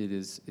worded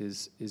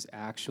is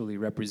actually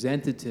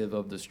representative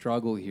of the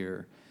struggle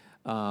here,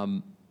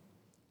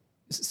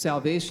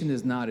 salvation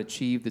is not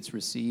achieved, it's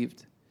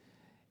received.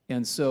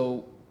 And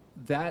so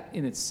that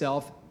in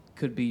itself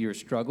could be your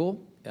struggle.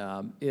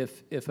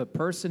 If a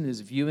person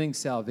is viewing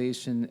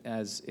salvation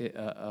as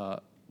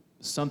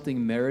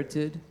something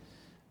merited,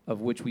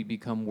 of which we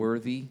become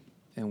worthy,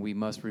 and we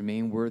must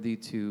remain worthy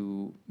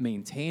to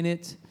maintain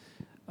it,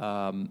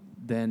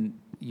 then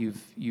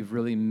you've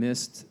really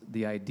missed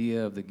the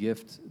idea of the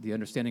gift, the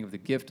understanding of the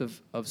gift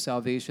of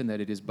salvation,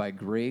 that it is by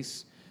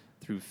grace,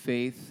 through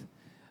faith,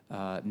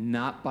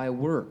 not by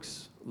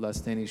works,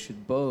 lest any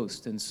should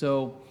boast. And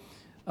so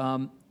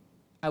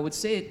I would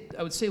say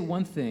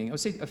one thing. I would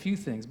say a few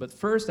things, but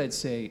first I'd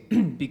say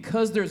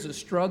because there's a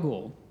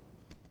struggle,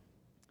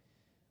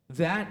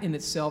 that in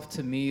itself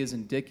to me is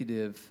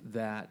indicative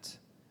that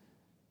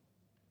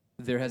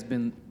there has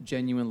been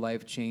genuine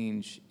life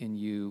change in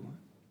you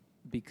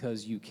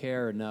because you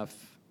care enough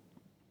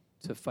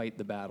to fight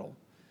the battle.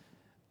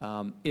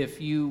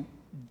 If you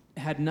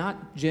had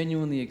not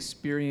genuinely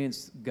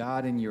experienced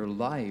God in your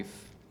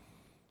life,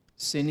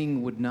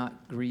 sinning would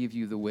not grieve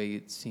you the way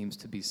it seems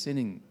to be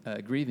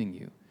grieving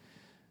you.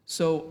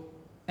 So,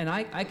 and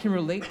I can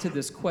relate to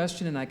this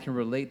question, and I can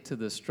relate to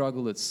the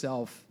struggle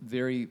itself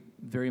very,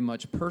 very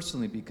much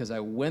personally, because I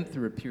went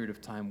through a period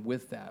of time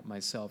with that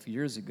myself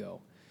years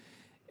ago.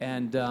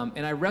 And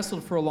I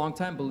wrestled for a long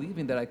time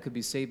believing that I could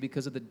be saved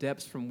because of the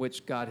depths from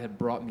which God had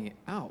brought me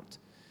out.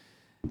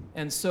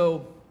 And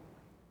so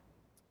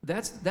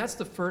that's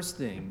the first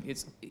thing.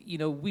 It's,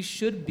 we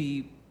should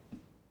be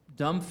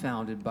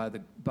dumbfounded by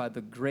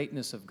the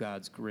greatness of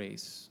God's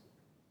grace.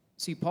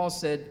 See, Paul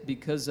said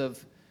because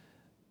of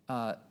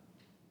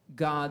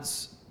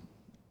God's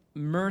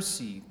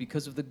mercy,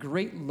 because of the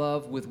great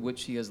love with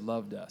which he has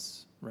loved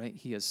us, right?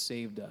 He has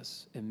saved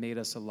us and made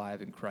us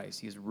alive in Christ.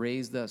 He has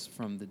raised us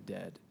from the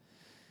dead.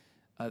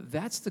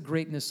 That's the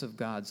greatness of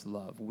God's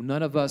love.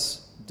 None of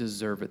us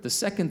deserve it. The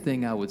second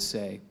thing I would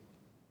say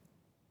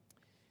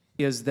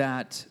is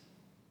that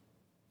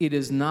it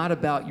is not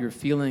about your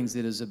feelings,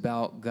 it is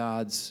about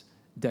God's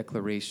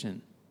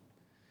declaration.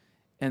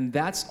 And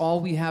that's all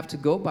we have to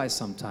go by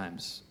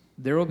sometimes.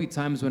 There will be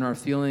times when our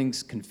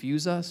feelings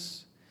confuse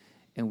us,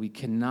 and we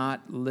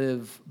cannot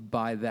live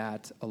by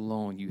that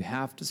alone. You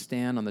have to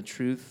stand on the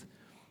truth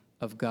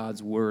of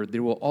God's word.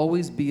 There will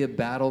always be a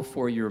battle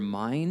for your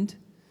mind.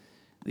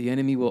 The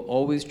enemy will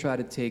always try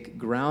to take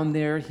ground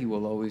there. He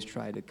will always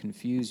try to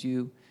confuse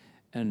you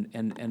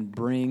and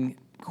bring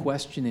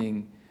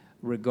questioning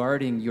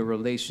regarding your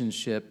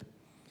relationship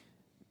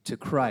to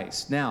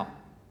Christ. Now,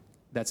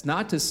 that's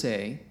not to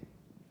say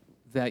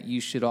that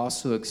you should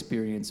also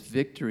experience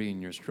victory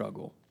in your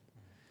struggle.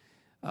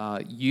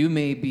 You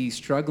may be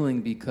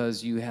struggling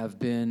because you have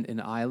been an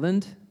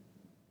island.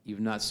 You've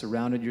not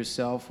surrounded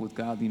yourself with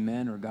godly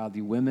men or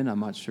godly women.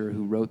 I'm not sure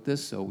who wrote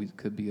this, so it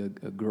could be a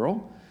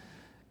girl.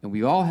 And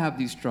we all have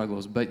these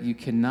struggles, but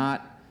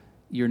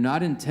you're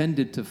not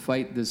intended to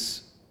fight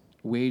this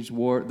wage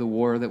war, the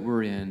war that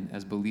we're in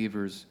as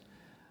believers,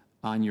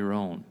 on your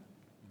own.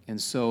 And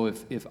so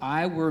if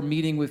I were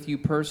meeting with you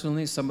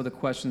personally, some of the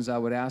questions I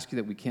would ask you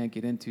that we can't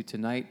get into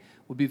tonight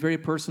would be very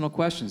personal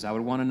questions. I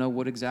would want to know,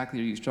 what exactly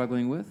are you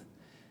struggling with?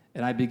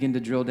 And I begin to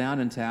drill down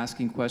into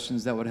asking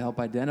questions that would help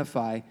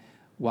identify,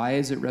 why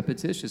is it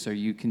repetitious? Are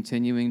you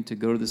continuing to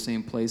go to the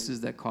same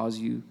places that cause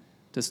you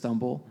to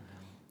stumble?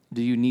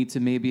 Do you need to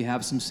maybe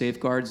have some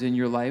safeguards in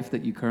your life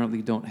that you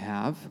currently don't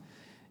have?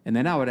 And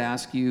then I would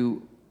ask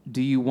you,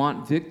 do you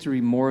want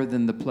victory more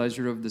than the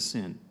pleasure of the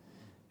sin?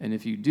 And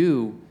if you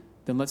do,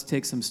 then let's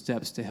take some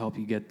steps to help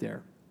you get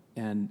there.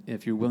 And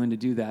if you're willing to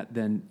do that,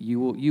 then you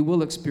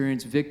will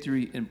experience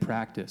victory in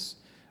practice.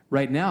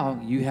 Right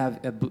now, you have,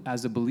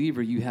 as a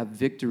believer, you have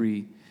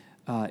victory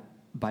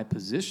by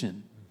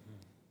position,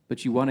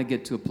 but you want to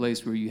get to a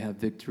place where you have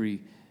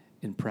victory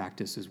in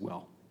practice as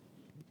well.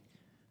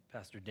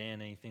 Pastor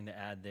Dan, anything to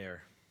add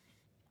there?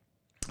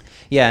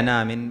 Yeah, no,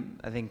 I mean,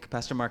 I think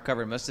Pastor Mark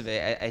covered most of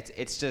it.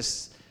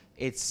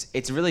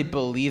 It's really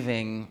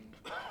believing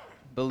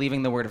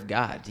the word of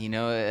God.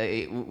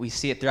 We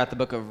see it throughout the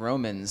book of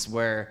Romans,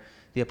 where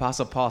the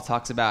Apostle Paul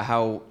talks about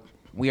how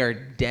we are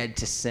dead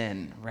to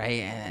sin,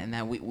 right? And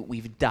that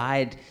we've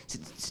died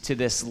to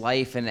this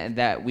life, and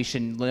that we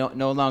should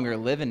no longer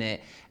live in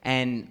it.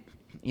 And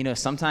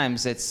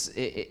sometimes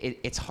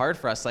it's hard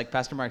for us, like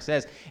Pastor Mark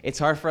says, it's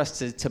hard for us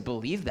to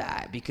believe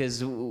that,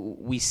 because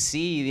we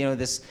see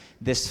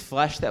this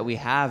flesh that we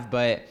have,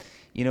 but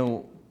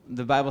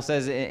the Bible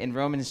says in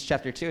Romans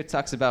chapter 2, it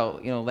talks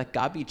about, let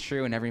God be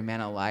true and every man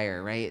a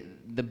liar, right?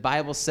 The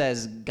Bible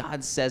says,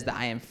 God says that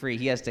I am free.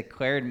 He has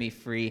declared me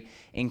free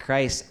in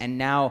Christ. And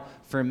now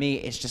for me,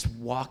 it's just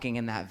walking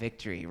in that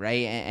victory,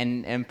 right?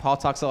 And Paul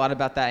talks a lot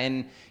about that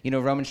in,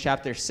 Romans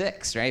chapter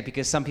 6, right?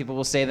 Because some people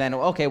will say then,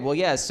 okay, well,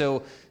 yeah,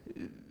 so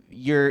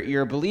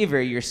you're a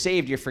believer, you're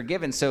saved, you're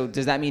forgiven. So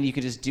does that mean you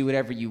can just do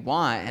whatever you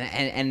want?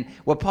 And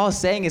what Paul is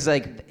saying is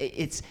like,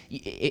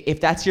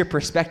 if that's your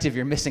perspective,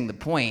 you're missing the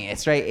point.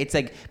 It's right. It's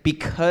like,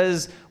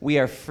 because we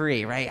are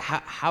free, right?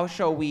 How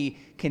shall we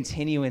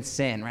continue in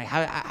sin, right?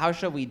 How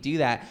shall we do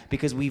that?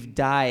 Because we've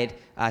died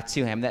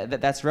to him.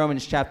 That's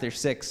Romans chapter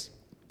 6.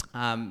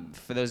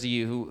 For those of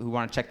you who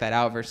want to check that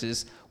out,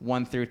 verses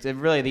 1 through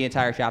really the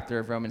entire chapter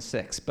of Romans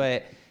 6.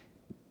 But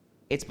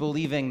it's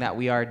believing that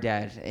we are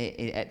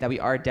dead, that we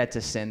are dead to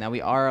sin, that we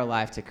are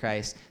alive to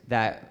Christ,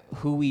 that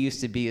who we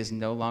used to be is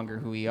no longer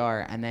who we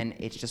are, and then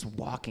it's just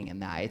walking in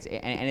that.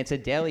 And it's a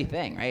daily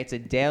thing, right? It's a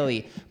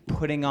daily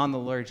putting on the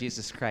Lord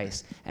Jesus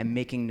Christ and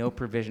making no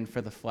provision for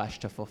the flesh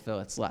to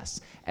fulfill its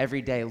lusts.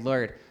 Every day,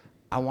 Lord,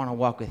 I want to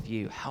walk with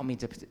you. Help me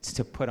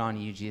to put on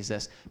you,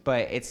 Jesus.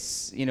 But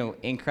it's,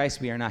 in Christ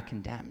we are not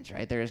condemned,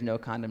 right? There is no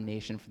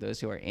condemnation for those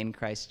who are in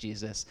Christ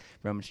Jesus,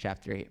 Romans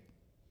chapter 8.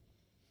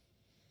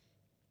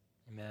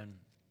 Amen.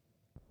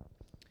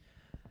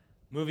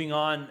 Moving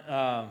on,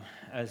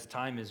 as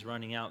time is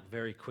running out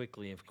very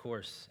quickly, of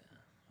course.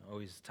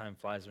 Always time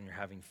flies when you're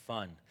having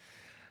fun.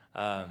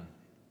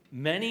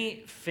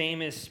 Many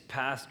famous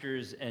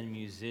pastors and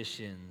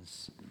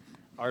musicians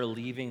are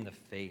leaving the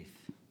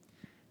faith.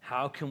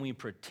 How can we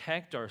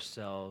protect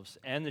ourselves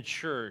and the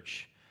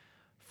church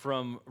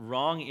from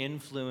wrong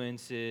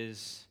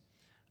influences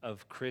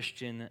of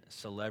Christian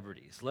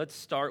celebrities. Let's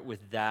start with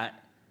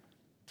that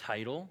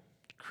title,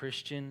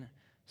 Christian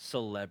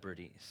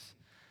celebrities.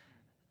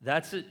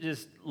 That's it.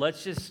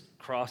 Let's just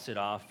cross it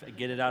off,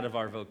 get it out of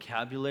our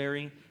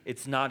vocabulary.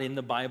 It's not in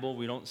the Bible.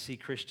 We don't see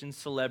Christian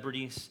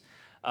celebrities.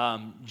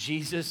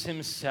 Jesus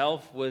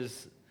himself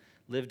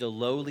lived a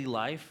lowly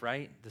life,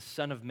 right? The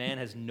Son of Man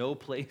has no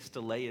place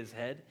to lay his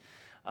head.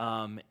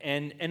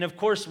 And of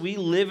course, we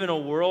live in a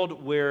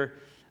world where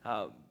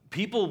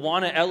people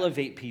want to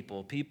elevate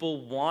people.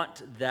 People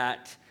want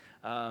that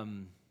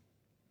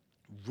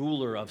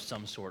ruler of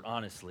some sort,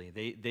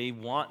 honestly. They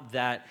want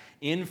that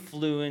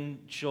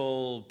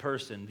influential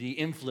person, the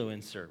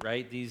influencer,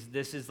 right?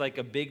 This is like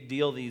a big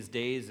deal these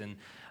days, and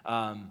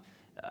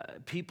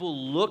people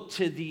look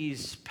to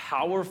these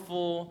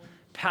powerful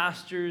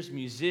pastors,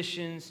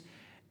 musicians,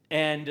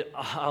 and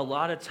a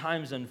lot of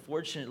times,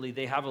 unfortunately,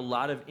 they have a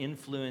lot of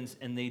influence,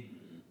 and they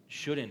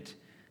shouldn't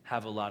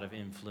have a lot of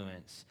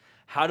influence.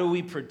 How do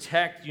we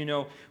protect?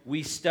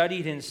 We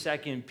studied in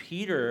 2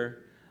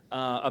 Peter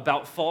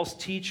about false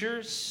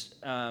teachers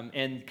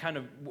and kind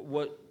of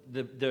what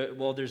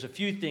well, there's a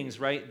few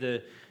things, right?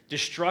 The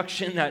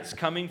destruction that's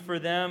coming for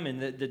them and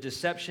the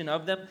deception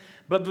of them.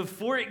 But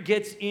before it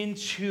gets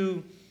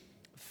into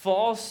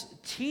false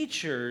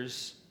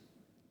teachers,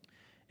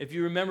 if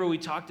you remember, we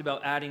talked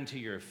about adding to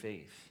your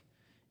faith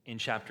in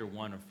chapter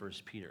 1 of 1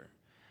 Peter.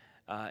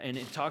 And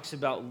it talks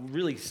about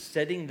really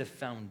setting the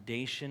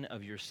foundation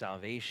of your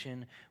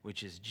salvation,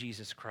 which is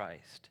Jesus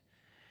Christ.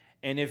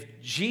 And if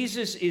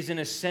Jesus is, in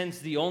a sense,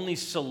 the only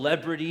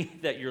celebrity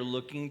that you're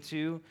looking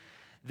to,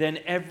 then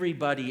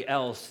everybody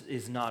else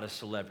is not a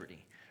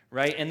celebrity,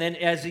 right? And then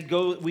as we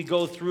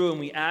go through and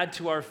we add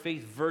to our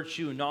faith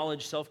virtue,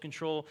 knowledge,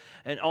 self-control,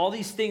 and all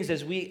these things,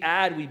 as we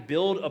add, we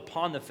build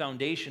upon the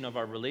foundation of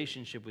our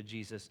relationship with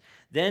Jesus.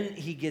 Then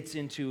he gets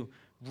into,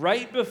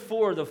 right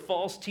before the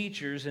false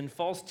teachers and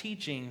false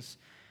teachings,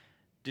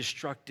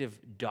 destructive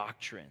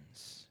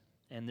doctrines.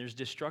 And there's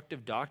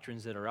destructive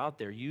doctrines that are out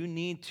there. You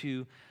need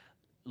to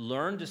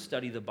learn to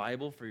study the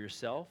Bible for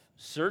yourself.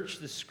 Search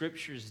the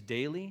scriptures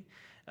daily.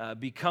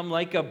 Become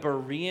like a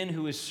Berean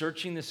who is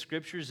searching the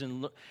scriptures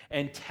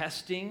and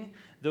testing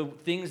the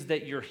things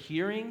that you're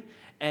hearing,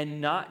 and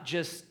not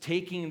just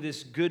taking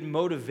this good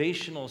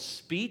motivational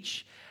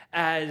speech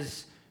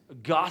as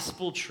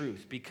gospel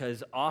truth,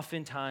 because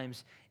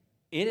oftentimes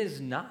it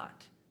is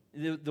not.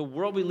 The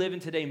world we live in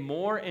today,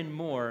 more and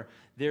more,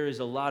 there is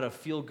a lot of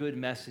feel-good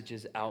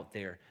messages out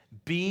there.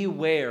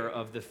 Beware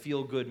of the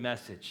feel-good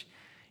message.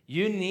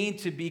 You need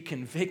to be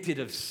convicted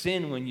of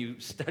sin when you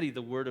study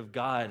the Word of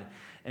God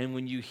and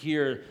when you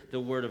hear the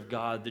Word of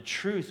God. The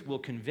truth will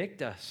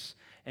convict us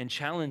and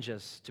challenge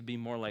us to be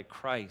more like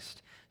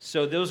Christ.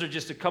 So those are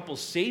just a couple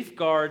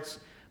safeguards,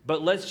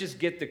 but let's just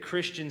get the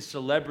Christian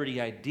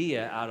celebrity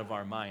idea out of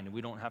our mind.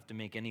 We don't have to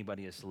make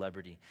anybody a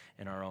celebrity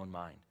in our own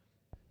mind.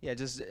 Yeah,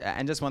 just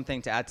one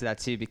thing to add to that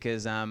too,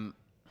 because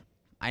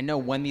I know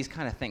when these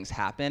kind of things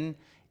happen,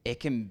 it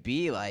can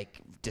be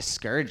like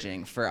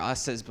discouraging for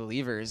us as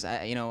believers.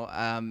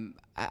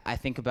 I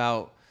think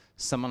about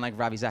someone like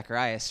Ravi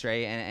Zacharias,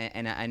 right?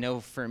 And I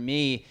know for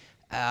me,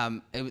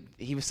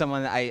 he was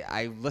someone that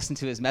I listened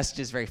to his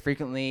messages very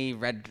frequently,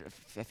 read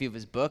a few of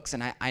his books,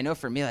 and I know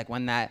for me, like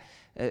when that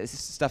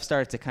stuff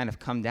started to kind of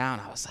come down,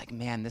 I was like,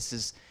 man, this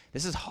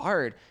is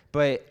hard.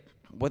 But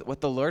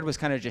what the Lord was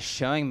kind of just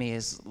showing me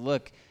is,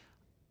 look,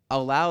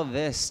 allow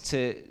this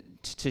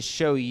to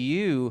show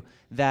you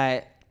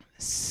that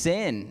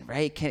sin,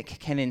 right,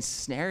 can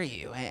ensnare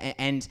you,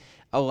 and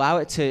allow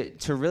it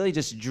to really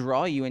just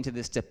draw you into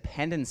this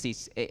dependency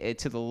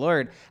to the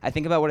Lord. I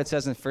think about what it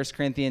says in 1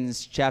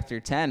 Corinthians chapter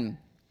 10,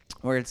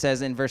 where it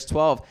says in verse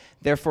 12,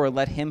 therefore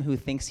let him who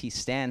thinks he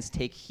stands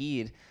take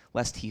heed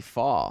lest he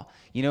fall.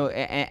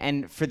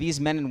 And for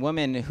these men and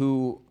women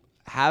who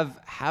have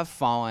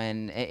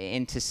fallen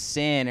into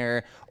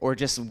sin or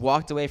just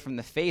walked away from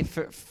the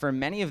faith, for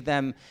many of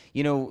them,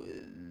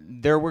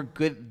 there were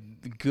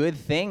good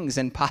things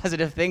and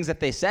positive things that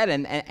they said,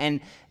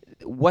 and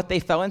what they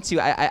fell into,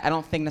 I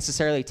don't think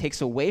necessarily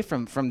takes away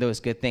from those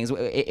good things.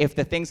 If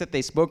the things that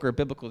they spoke are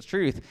biblical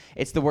truth,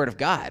 it's the Word of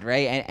God,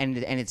 right? And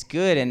it's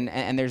good,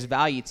 and there's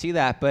value to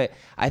that. But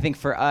I think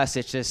for us,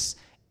 it's just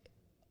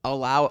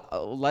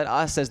let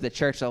us as the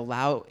church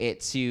allow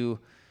it to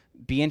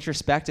be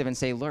introspective and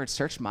say, Lord,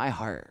 search my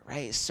heart,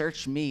 right?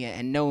 Search me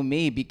and know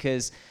me,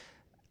 because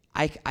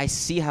I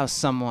see how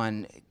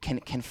someone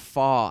can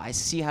fall. I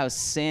see how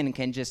sin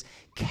can just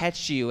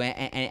catch you,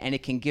 and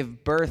it can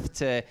give birth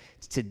to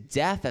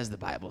death, as the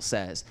Bible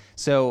says.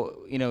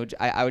 So,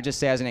 I would just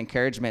say as an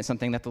encouragement,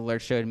 something that the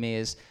Lord showed me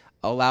is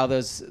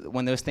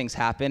when those things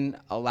happen,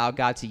 allow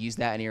God to use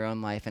that in your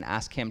own life and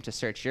ask him to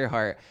search your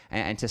heart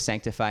and to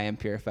sanctify and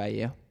purify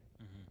you.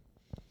 Mm-hmm.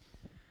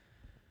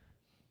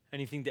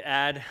 Anything to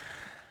add?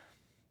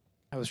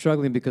 I was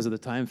struggling because of the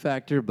time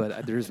factor, but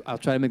I'll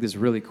try to make this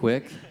really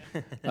quick.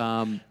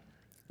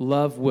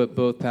 Love what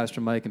both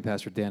Pastor Mike and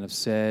Pastor Dan have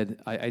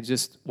said. I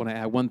just want to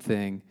add one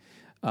thing.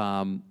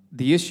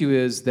 The issue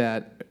is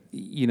that,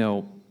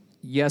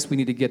 yes, we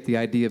need to get the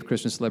idea of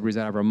Christian celebrities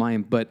out of our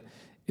mind, but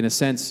in a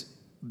sense,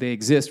 they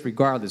exist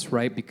regardless,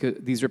 right? Because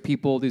these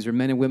are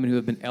men and women who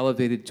have been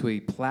elevated to a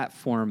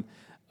platform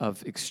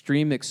of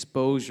extreme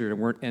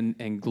exposure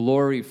and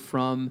glory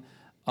from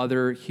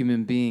other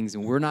human beings,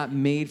 and we're not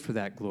made for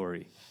that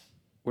glory.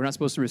 We're not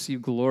supposed to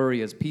receive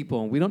glory as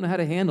people, and we don't know how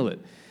to handle it.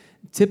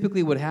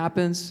 Typically what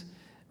happens,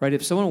 right,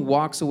 if someone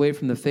walks away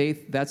from the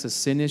faith, that's a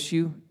sin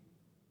issue.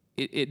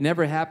 It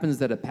never happens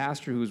that a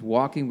pastor who's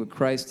walking with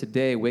Christ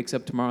today wakes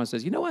up tomorrow and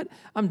says, you know what,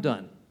 I'm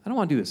done. I don't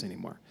want to do this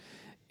anymore.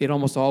 It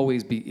almost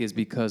always is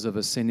because of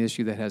a sin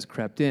issue that has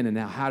crept in. And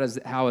now how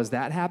has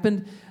that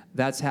happened?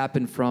 That's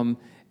happened from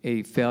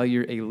a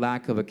failure, a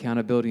lack of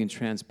accountability and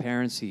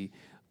transparency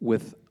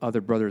with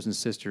other brothers and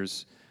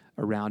sisters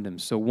around him.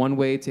 So one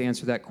way to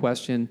answer that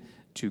question,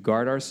 to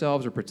guard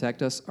ourselves or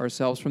protect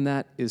ourselves from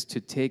that, is to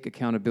take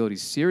accountability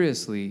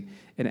seriously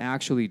and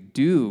actually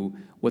do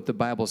what the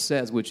Bible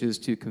says, which is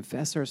to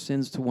confess our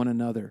sins to one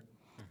another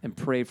and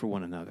pray for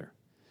one another.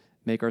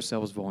 Make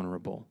ourselves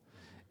vulnerable.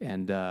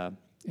 And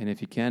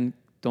if you can,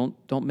 don't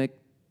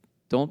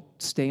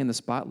stay in the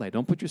spotlight.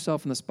 Don't put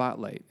yourself in the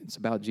spotlight. It's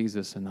about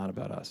Jesus and not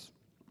about us.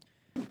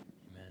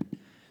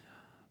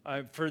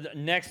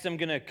 Next, I'm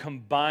going to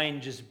combine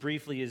just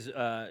briefly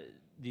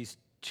these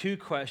two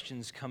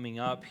questions coming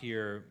up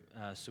here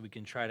so we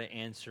can try to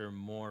answer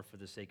more for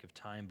the sake of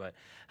time. But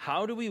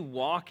how do we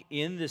walk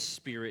in the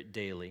Spirit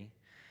daily?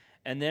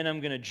 And then I'm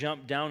going to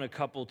jump down a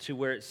couple to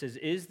where it says,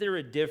 is there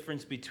a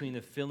difference between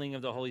the filling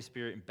of the Holy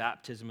Spirit and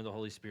baptism of the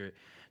Holy Spirit?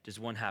 Does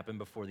one happen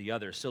before the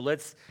other? So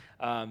let's,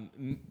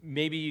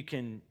 maybe you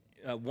can,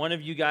 one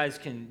of you guys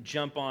can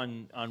jump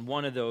on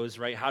one of those,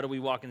 right? How do we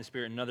walk in the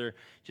Spirit? Another,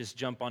 just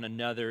jump on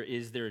another.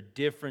 Is there a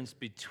difference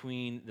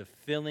between the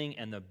filling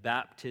and the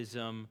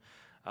baptism?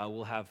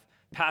 We'll have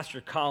Pastor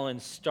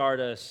Collins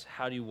start us.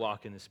 How do you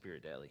walk in the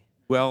Spirit daily?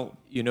 Well,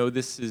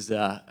 this is,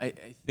 I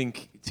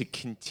think, to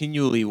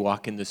continually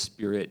walk in the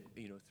Spirit,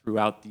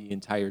 throughout the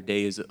entire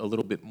day is a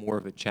little bit more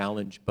of a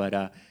challenge. But,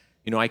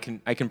 I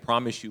can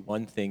promise you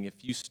one thing. If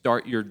you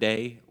start your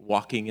day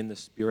walking in the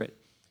Spirit,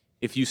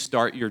 if you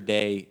start your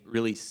day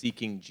really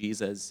seeking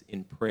Jesus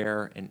in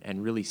prayer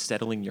and really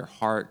settling your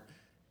heart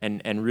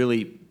and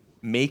really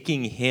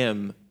making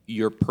him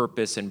your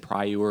purpose and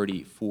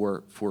priority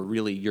for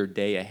really your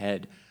day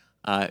ahead,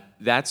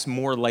 that's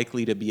more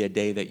likely to be a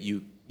day that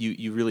you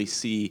really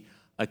see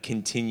a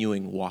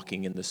continuing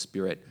walking in the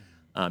Spirit.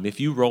 If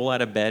you roll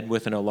out of bed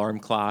with an alarm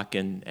clock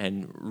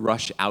and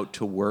rush out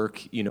to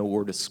work,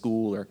 or to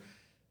school, or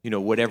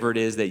whatever it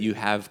is that you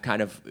have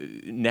kind of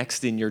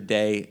next in your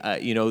day,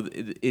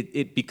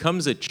 it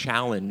becomes a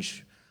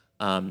challenge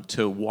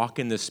to walk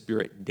in the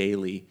Spirit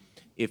daily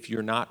if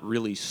you're not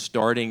really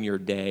starting your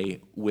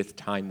day with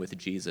time with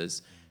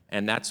Jesus.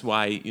 And that's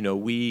why,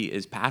 we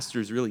as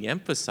pastors really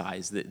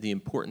emphasize the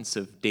importance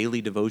of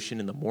daily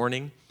devotion in the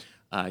morning,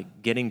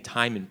 getting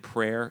time in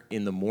prayer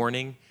in the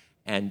morning,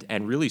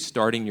 and really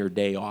starting your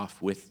day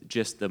off with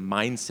just the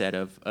mindset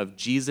of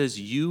Jesus,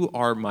 you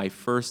are my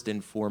first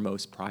and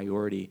foremost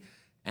priority,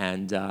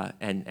 and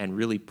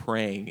really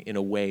praying in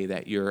a way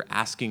that you're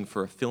asking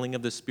for a filling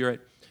of the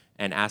Spirit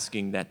and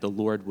asking that the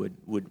Lord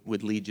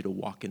would lead you to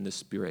walk in the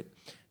Spirit.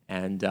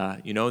 And,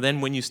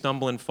 then when you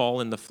stumble and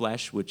fall in the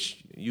flesh,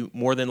 which you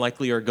more than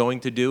likely are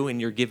going to do in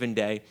your given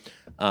day,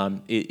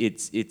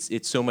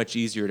 it's so much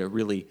easier to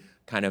really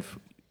kind of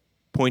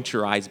point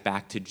your eyes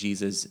back to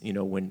Jesus,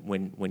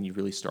 when you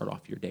really start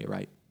off your day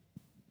right.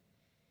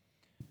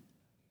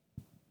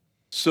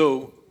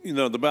 So,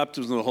 the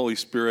baptism of the Holy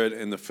Spirit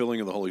and the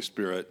filling of the Holy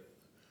Spirit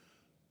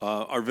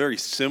are very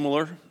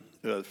similar.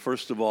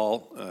 First of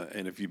all,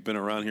 and if you've been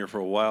around here for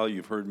a while,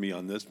 you've heard me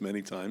on this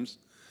many times,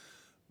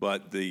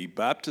 but the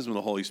baptism of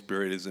the Holy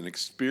Spirit is an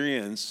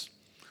experience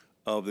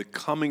of the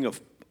coming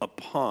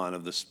upon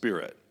of the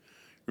Spirit.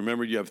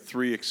 Remember, you have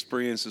three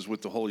experiences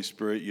with the Holy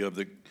Spirit. You have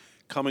the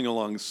coming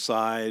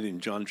alongside in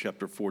John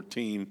chapter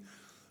 14,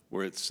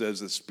 where it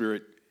says the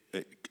Spirit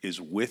is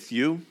with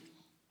you.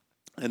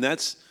 And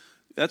that's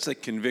a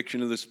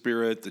conviction of the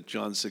Spirit that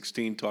John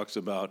 16 talks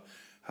about,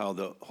 how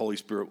the Holy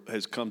Spirit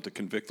has come to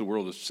convict the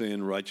world of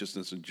sin,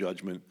 righteousness, and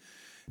judgment.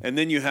 And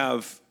then you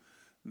have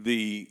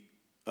the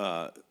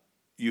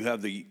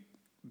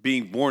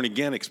being born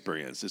again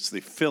experience. It's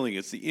the filling.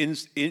 It's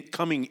the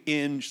coming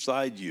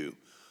inside you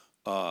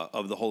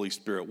of the Holy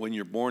Spirit when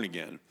you're born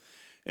again.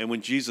 And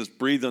when Jesus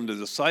breathed on the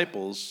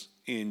disciples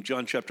in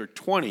John chapter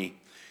 20,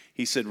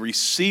 he said,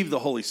 receive the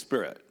Holy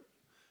Spirit.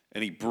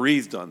 And he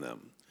breathed on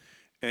them.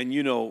 And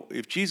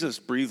if Jesus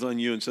breathed on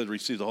you and said,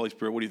 receive the Holy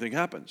Spirit, what do you think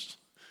happens?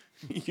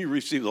 You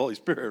receive the Holy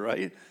Spirit,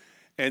 right?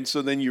 And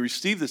so then you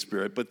receive the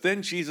Spirit. But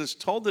then Jesus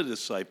told the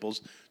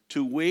disciples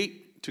to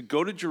wait, to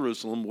go to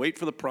Jerusalem, wait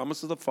for the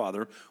promise of the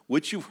Father,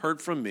 which you've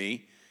heard from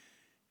me,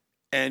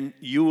 and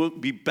you will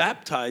be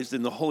baptized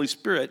in the Holy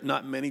Spirit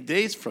not many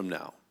days from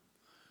now.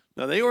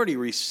 Now, they already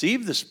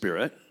received the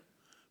Spirit,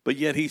 but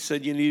yet he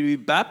said you need to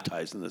be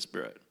baptized in the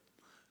Spirit.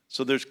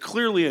 So there's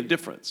clearly a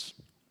difference.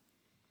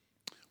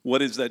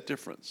 What is that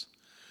difference?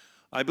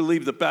 I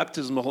believe the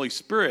baptism of the Holy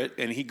Spirit,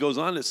 and he goes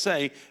on to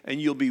say, and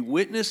you'll be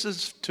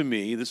witnesses to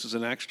me, this is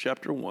in Acts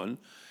chapter 1,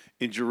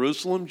 in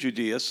Jerusalem,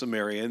 Judea,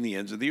 Samaria, and the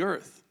ends of the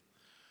earth.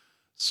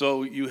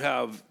 So you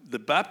have the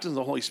baptism of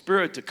the Holy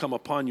Spirit to come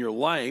upon your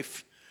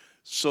life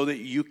so that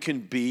you can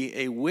be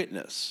a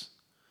witness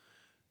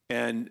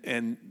and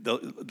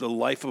the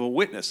life of a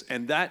witness.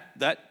 And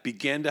that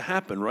began to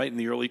happen right in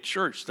the early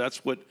church.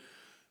 That's what,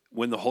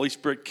 when the Holy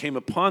Spirit came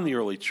upon the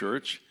early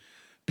church,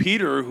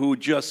 Peter, who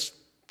just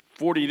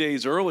 40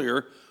 days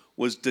earlier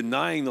was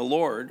denying the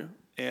Lord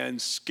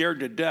and scared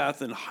to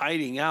death and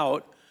hiding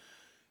out,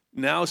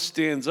 now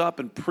stands up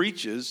and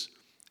preaches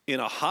in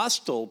a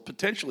hostile,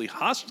 potentially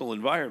hostile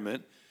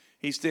environment.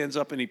 He stands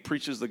up and he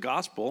preaches the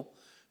gospel,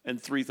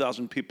 and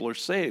 3,000 people are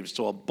saved.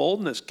 So a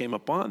boldness came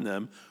upon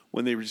them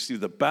when they received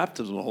the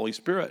baptism of the Holy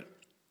Spirit.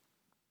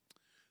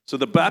 So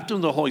the baptism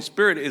of the Holy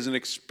Spirit is an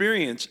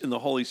experience in the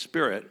Holy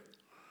Spirit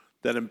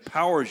that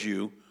empowers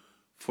you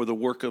for the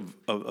work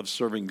of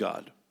serving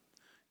God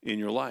in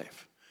your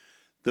life.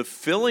 The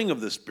filling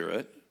of the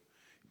Spirit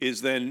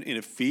is then in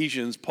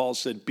Ephesians, Paul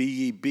said, be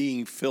ye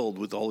being filled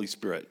with the Holy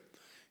Spirit.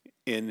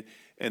 And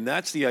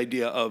that's the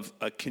idea of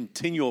a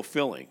continual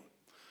filling.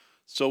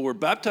 So we're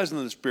baptized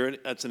in the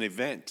Spirit, that's an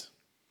event.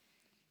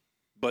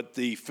 But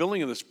the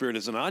filling of the Spirit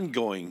is an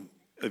ongoing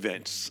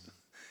event.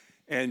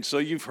 And so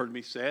you've heard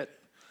me say it.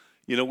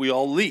 You know, we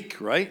all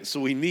leak, right? So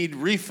we need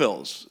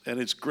refills. And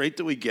it's great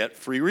that we get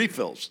free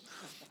refills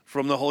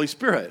from the Holy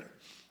Spirit.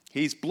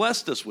 He's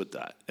blessed us with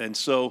that. And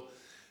so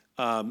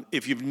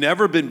if you've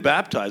never been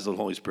baptized in the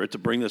Holy Spirit, to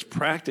bring this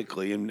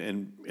practically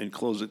and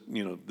close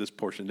it, this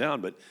portion down,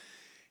 but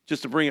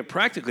just to bring it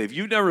practically, if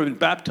you've never been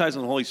baptized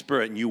in the Holy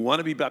Spirit and you want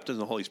to be baptized in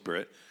the Holy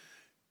Spirit,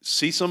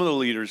 see some of the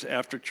leaders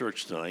after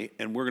church tonight,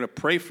 and we're going to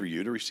pray for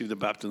you to receive the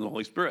baptism of the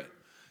Holy Spirit,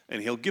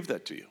 and he'll give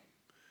that to you.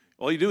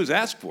 All you do is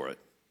ask for it.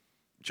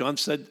 John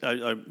said,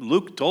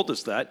 Luke told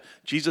us that.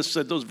 Jesus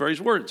said those very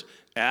words.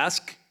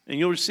 Ask and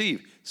you'll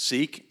receive.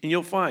 Seek and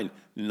you'll find.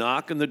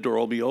 Knock and the door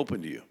will be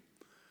open to you.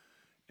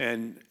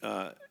 And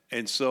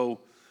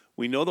so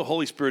we know the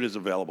Holy Spirit is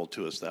available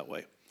to us that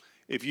way.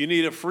 If you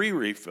need a free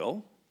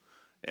refill,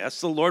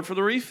 ask the Lord for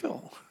the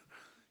refill.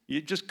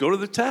 You just go to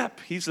the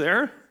tap. He's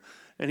there,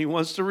 and he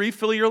wants to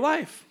refill your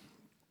life.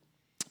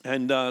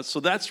 And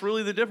so that's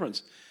really the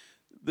difference.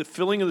 The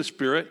filling of the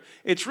Spirit,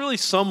 it's really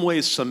some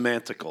ways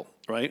semantical,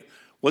 right?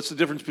 What's the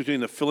difference between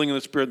the filling of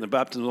the Spirit and the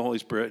baptism of the Holy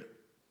Spirit?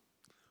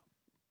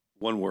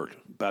 One word,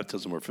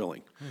 baptism or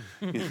filling.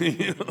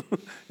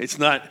 It's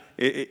not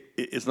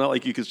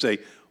like you could say,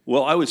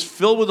 well, I was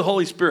filled with the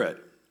Holy Spirit,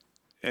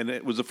 and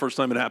it was the first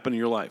time it happened in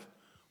your life.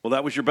 Well,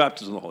 that was your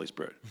baptism of the Holy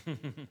Spirit.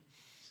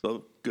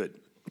 So, good.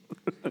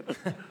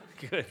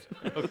 Good.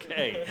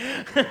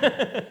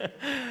 Okay.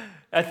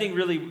 I think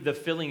really the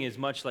filling is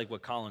much like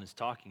what Colin is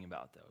talking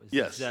about, though.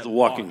 Yes, that the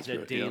walking walk, Spirit,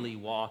 that daily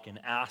walk and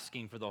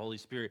asking for the Holy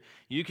Spirit.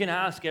 You can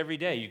ask every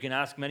day. You can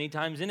ask many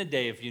times in a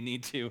day if you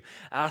need to.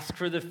 Ask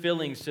for the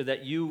filling so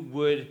that you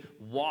would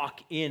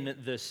walk in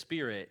the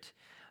Spirit.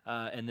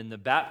 And then the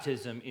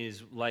baptism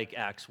is like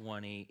Acts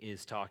 1:8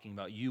 is talking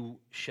about. You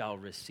shall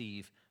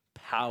receive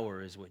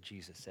power is what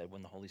Jesus said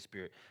when the Holy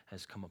Spirit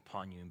has come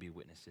upon you and be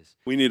witnesses.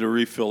 We need a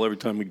refill every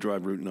time we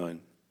drive Route 9.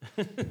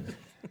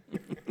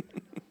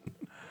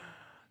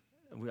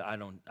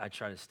 I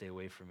try to stay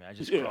away from it. I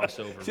just cross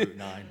over Route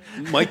 9.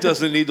 Mike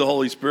doesn't need the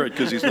Holy Spirit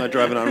because he's not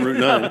driving on Route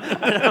 9.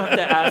 I don't have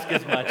to ask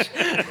as much.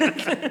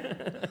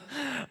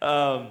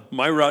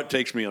 My route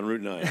takes me on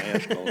Route 9. I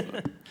ask all the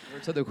time.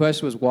 So the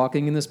question was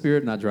walking in the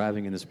Spirit, not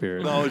driving in the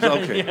Spirit. No, it's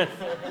okay. Yes.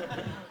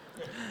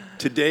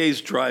 Today's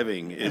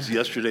driving is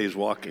yesterday's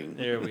walking.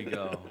 There we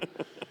go.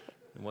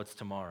 And what's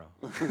tomorrow?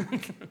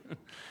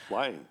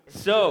 Flying.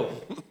 So,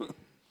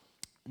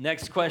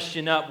 next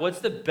question up. What's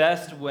the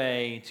best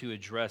way to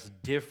address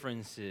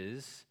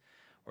differences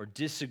or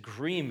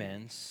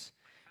disagreements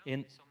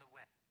in...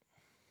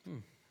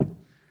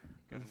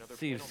 Let's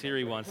see if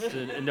Siri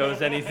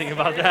knows anything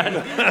about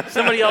that.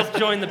 Somebody else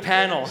join the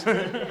panel.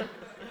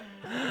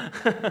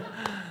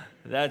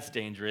 That's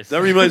dangerous.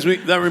 That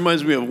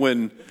reminds me of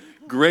when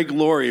Greg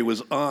Laurie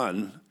was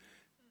on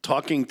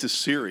talking to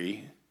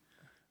Siri,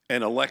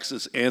 and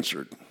Alexis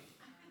answered.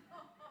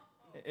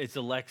 It's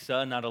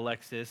Alexa, not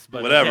Alexis.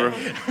 But whatever.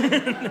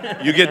 Okay.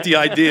 You get the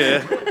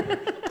idea.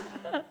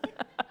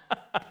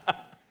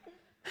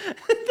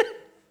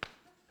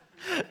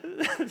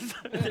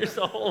 There's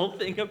a whole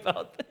thing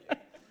about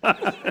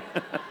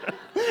that.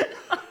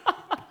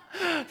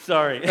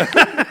 Sorry.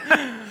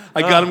 I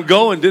got him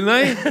going, didn't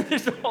I?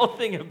 There's a whole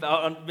thing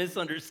about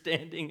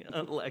misunderstanding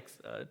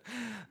Alexa.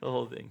 The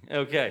whole thing.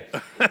 Okay.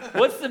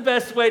 What's the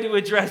best way to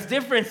address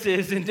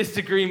differences and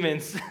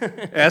disagreements?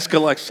 Ask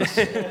Alexis.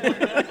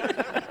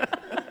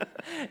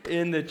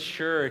 In the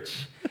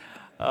church.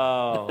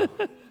 Oh.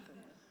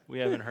 We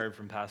haven't heard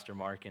from Pastor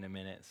Mark in a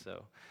minute,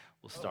 so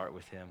we'll start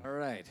with him. All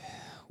right.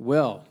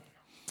 Well,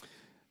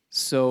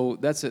 so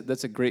that's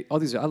a great. I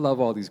love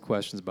all these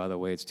questions, by the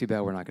way. It's too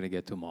bad we're not going to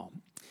get to them all.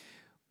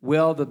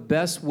 Well, the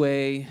best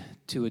way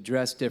to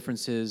address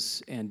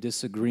differences and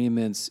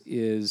disagreements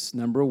is,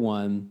 number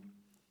one,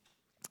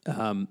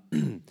 um,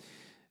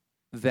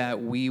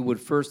 that we would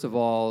first of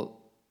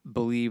all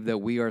believe that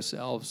we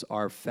ourselves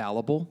are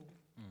fallible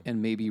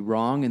and maybe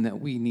wrong, and that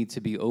we need to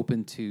be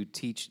open to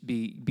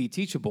be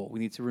teachable. We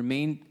need to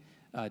remain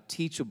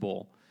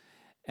teachable.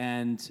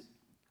 And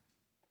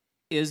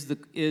is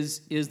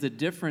the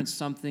difference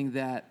something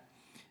that,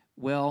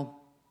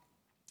 well,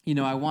 you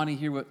know, I want to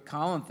hear what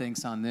Colin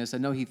thinks on this. I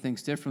know he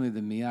thinks differently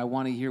than me. I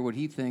want to hear what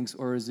he thinks.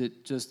 Or is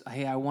it just,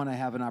 hey, I want to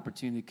have an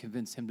opportunity to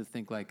convince him to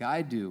think like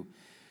I do?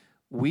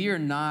 We are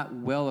not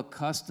well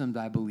accustomed,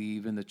 I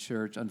believe, in the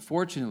church,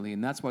 unfortunately,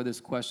 and that's why this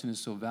question is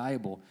so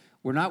valuable.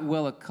 We're not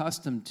well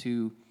accustomed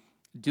to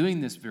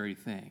doing this very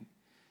thing.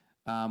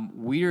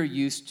 We are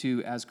used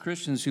to, as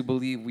Christians who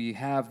believe we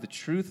have the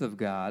truth of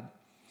God,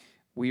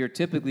 we are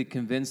typically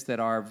convinced that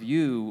our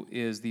view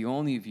is the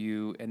only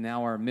view, and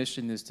now our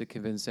mission is to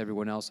convince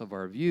everyone else of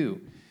our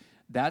view.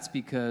 That's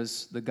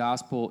because the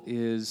gospel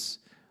is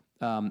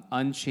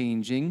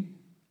unchanging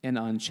and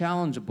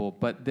unchallengeable,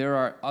 but there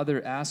are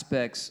other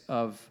aspects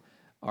of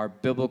our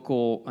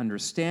biblical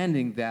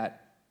understanding that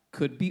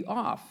could be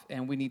off,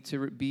 and we need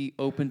to be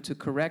open to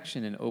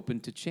correction and open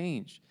to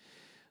change.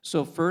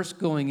 So first,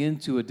 going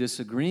into a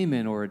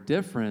disagreement or a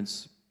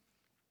difference,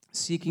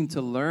 seeking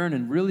to learn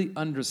and really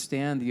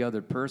understand the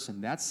other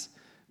person. That's,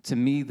 to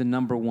me, the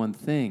number one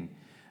thing.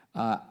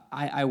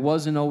 I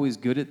wasn't always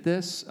good at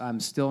this. I'm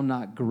still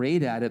not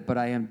great at it, but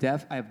I've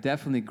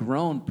definitely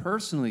grown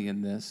personally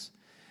in this.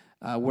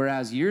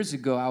 Whereas years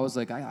ago, I was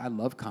like, I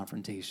love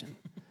confrontation.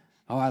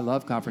 Oh, I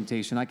love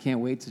confrontation. I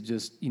can't wait to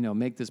just,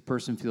 make this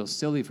person feel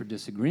silly for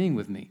disagreeing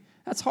with me.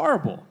 That's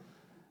horrible.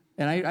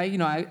 And I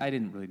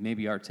didn't really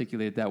maybe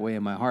articulate it that way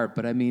in my heart,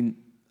 but I mean,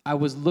 I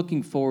was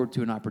looking forward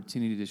to an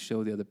opportunity to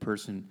show the other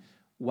person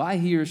why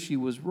he or she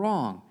was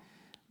wrong.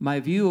 My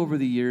view over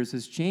the years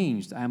has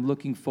changed. I'm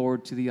looking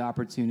forward to the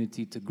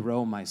opportunity to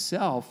grow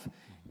myself,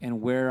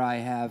 and where I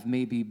have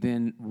maybe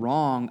been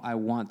wrong, I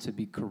want to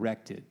be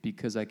corrected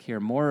because I care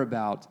more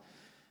about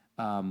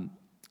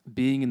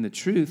being in the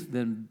truth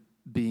than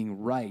being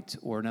right,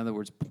 or in other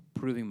words,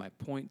 proving my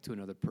point to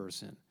another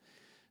person.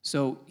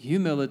 So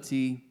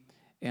humility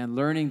and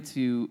learning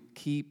to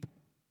keep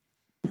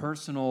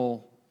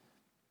personal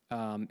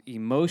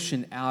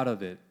emotion out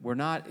of it. We're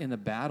not in a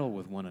battle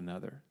with one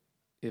another.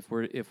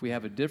 If we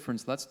have a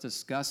difference, let's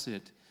discuss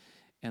it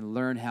and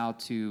learn how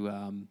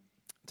to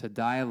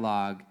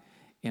dialogue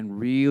and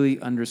really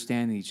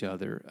understand each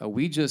other.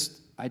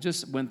 I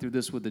just went through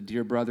this with a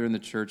dear brother in the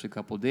church a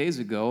couple of days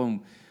ago,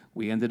 and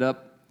we ended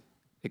up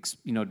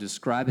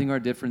describing our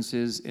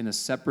differences in a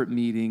separate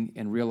meeting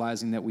and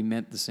realizing that we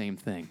meant the same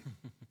thing.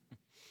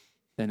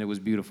 And it was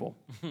beautiful.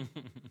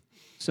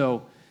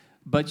 So,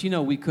 but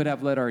we could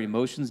have let our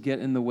emotions get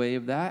in the way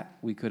of that.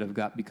 We could have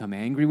become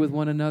angry with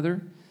one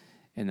another,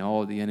 and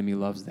the enemy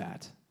loves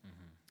that.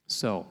 Mm-hmm.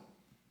 So,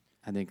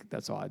 I think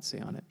that's all I'd say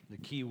on it. The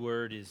key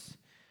word is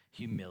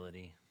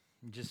humility.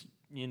 Just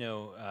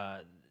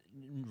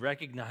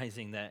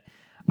recognizing that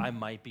I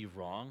might be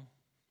wrong.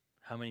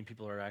 How many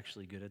people are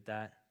actually good at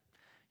that?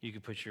 You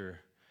could put your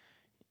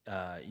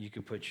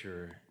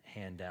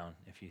hand down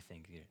if you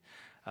think.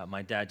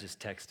 My dad just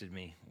texted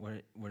me.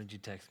 What did you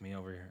text me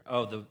over here?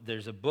 Oh,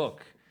 there's a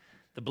book,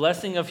 The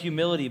Blessing of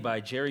Humility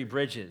by Jerry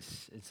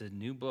Bridges. It's a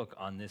new book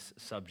on this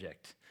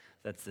subject.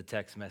 That's the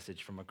text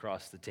message from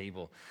across the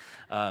table.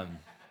 I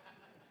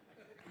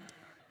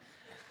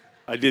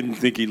didn't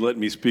think he'd let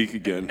me speak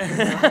again.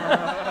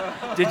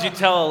 Did you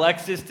tell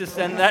Alexis to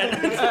send that?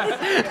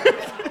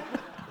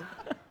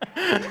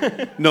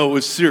 No, it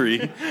was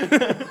Siri.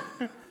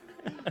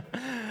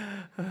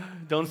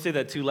 Don't say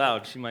that too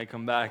loud. She might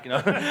come back.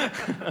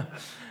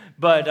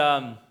 But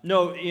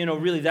no,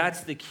 really,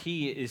 that's the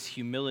key is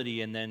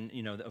humility. And then,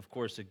 of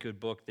course, a good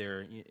book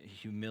there,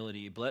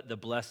 humility, the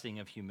blessing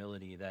of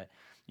humility, that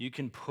you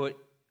can put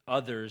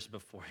others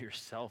before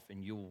yourself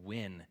and you'll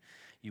win.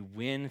 You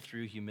win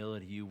through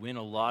humility. You win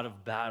a lot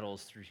of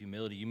battles through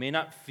humility. You may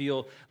not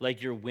feel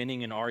like you're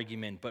winning an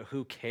argument, but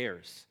who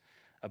cares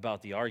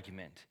about the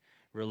argument?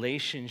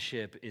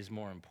 Relationship is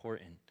more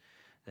important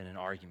than an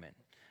argument.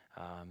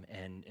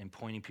 And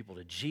pointing people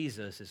to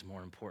Jesus is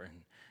more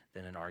important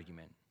than an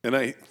argument. And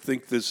I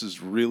think this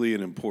is really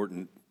an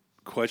important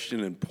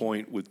question and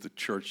point with the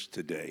church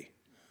today.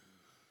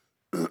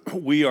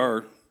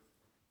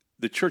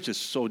 The church is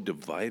so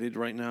divided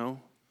right now,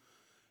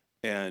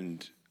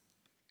 and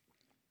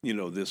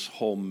this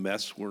whole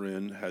mess we're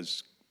in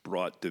has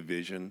brought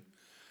division,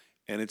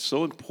 and it's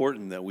so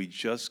important that we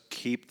just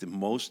keep the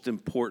most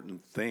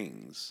important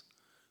things,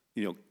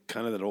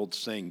 kind of that old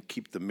saying,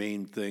 keep the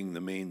main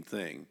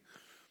thing,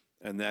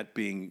 and that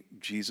being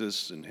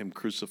Jesus and him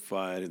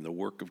crucified and the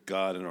work of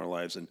God in our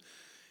lives. And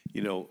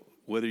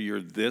whether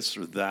you're this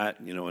or that,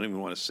 I don't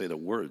even want to say the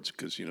words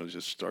because it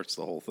just starts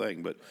the whole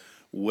thing, but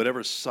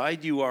whatever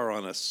side you are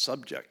on a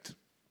subject,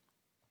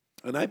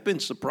 and I've been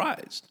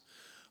surprised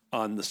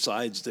on the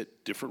sides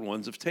that different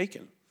ones have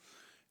taken.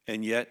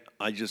 And yet,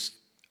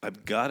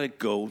 I've got to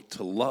go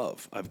to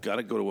love. I've got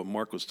to go to what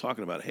Mark was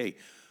talking about. Hey,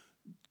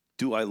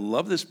 do I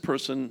love this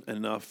person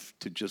enough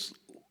to just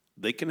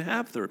They can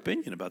have their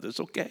opinion about this,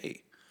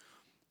 okay.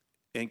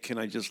 And can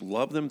I just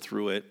love them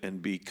through it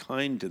and be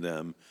kind to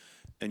them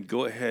and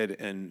go ahead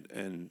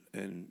and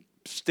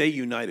stay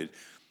united?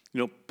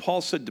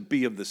 Paul said to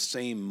be of the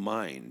same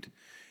mind.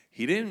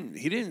 He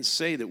didn't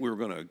say that we were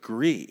going to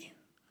agree.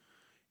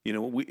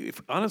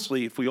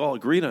 Honestly, if we all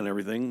agreed on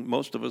everything,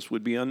 most of us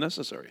would be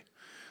unnecessary,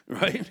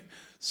 right?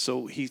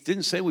 So he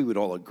didn't say we would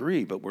all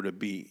agree, but we're to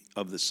be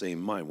of the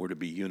same mind. We're to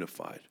be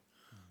unified.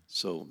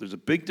 So there's a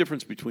big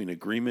difference between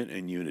agreement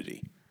and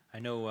unity. I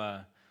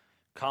know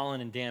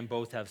Colin and Dan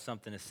both have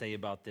something to say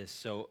about this.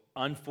 So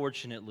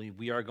unfortunately,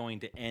 we are going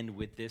to end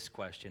with this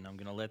question. I'm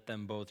going to let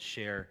them both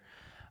share,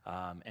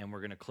 and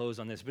we're going to close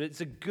on this. But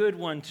it's a good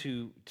one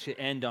to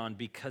end on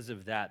because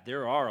of that.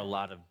 There are a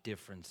lot of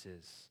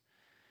differences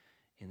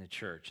in the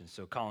church. And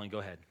so, Colin, go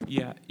ahead.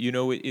 Yeah,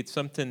 it's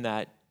something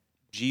that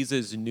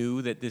Jesus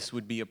knew that this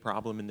would be a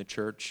problem in the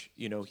church.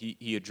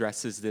 He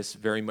addresses this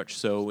very much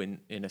so in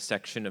a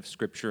section of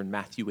Scripture in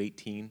Matthew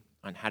 18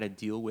 on how to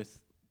deal with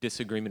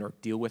disagreement or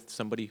deal with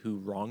somebody who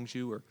wrongs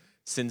you or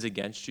sins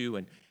against you.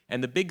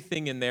 And the big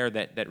thing in there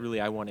that really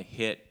I want to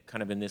hit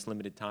kind of in this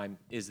limited time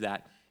is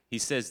that he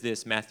says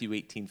this, Matthew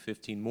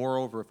 18:15,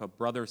 moreover, if a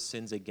brother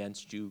sins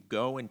against you,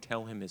 go and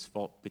tell him his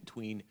fault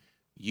between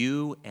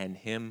you and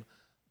him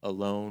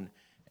alone.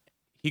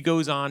 He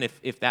goes on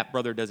if that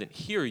brother doesn't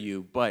hear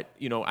you, but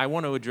I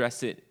want to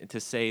address it to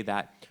say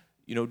that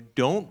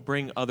don't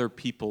bring other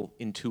people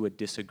into a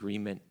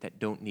disagreement that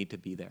don't need to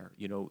be there.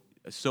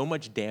 So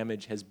much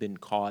damage has been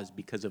caused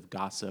because of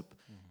gossip,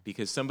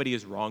 because somebody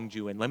has wronged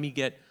you, and let me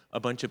get a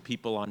bunch of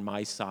people on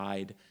my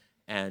side,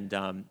 and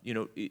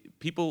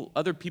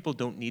other people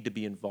don't need to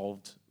be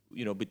involved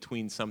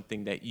between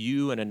something that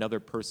you and another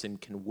person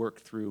can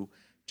work through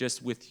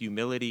just with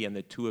humility and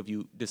the two of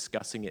you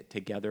discussing it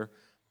together.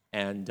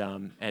 And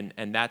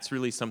that's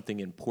really something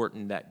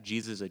important that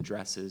Jesus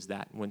addresses,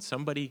 that when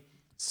somebody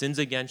sins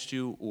against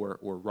you or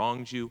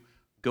wrongs you,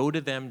 go to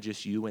them,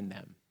 just you and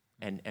them,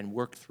 and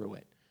work through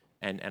it.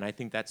 And I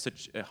think that's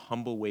such a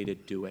humble way to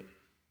do it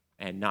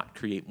and not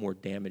create more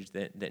damage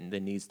than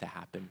needs to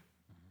happen.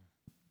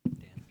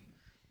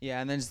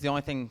 Yeah, and then just the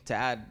only thing to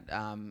add,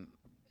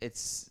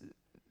 it's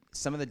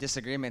some of the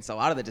disagreements, a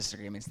lot of the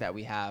disagreements that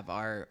we have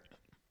are,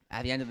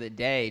 at the end of the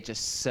day,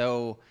 just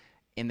so,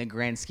 in the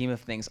grand scheme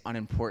of things,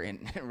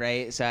 unimportant,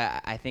 right? So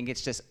I think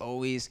it's just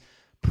always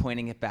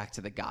pointing it back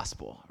to the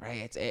gospel,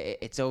 right?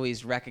 It's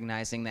always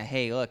recognizing that,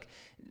 hey, look,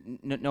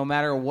 no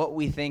matter what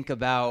we think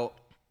about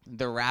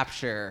the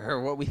rapture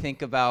or what we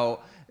think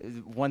about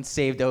once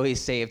saved,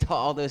 always saved,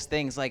 all those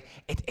things, like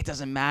it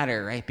doesn't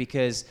matter, right?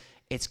 Because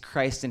it's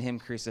Christ and him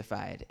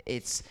crucified.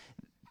 It's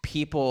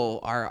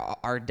people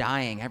are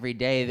dying every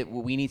day that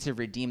we need to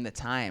redeem the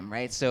time,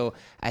 right? So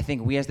I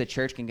think we as the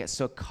church can get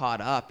so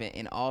caught up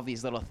in all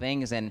these little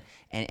things and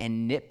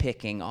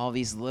nitpicking all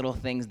these little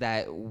things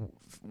that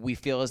we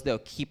feel as though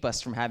keep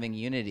us from having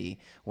unity,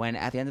 when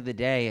at the end of the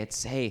day,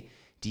 it's, hey,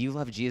 do you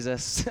love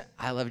Jesus?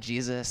 I love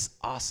Jesus.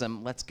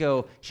 Awesome. Let's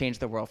go change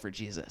the world for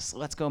Jesus.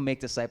 Let's go make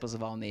disciples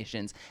of all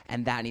nations.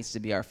 And that needs to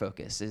be our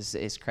focus,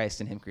 is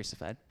Christ and him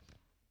crucified.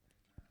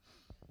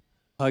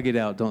 Hug it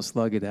out, don't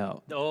slug it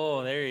out.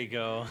 Oh, there you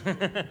go.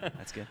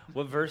 That's good.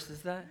 What verse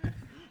is that?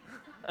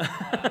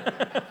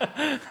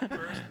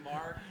 First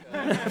Mark.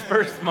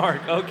 First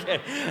Mark, okay.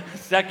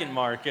 Second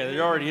Mark, yeah,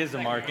 there already is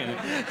a Mark in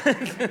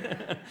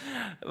it.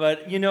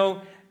 But,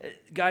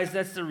 guys,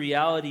 that's the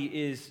reality,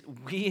 is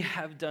we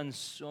have done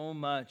so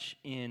much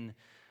in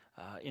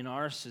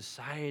our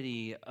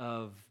society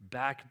of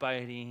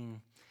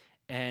backbiting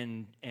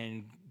and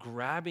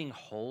grabbing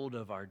hold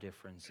of our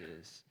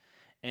differences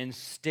and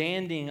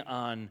standing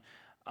on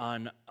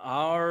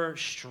our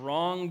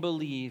strong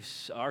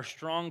beliefs, our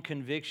strong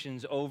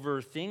convictions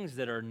over things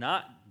that are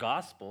not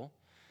gospel.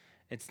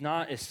 It's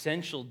not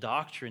essential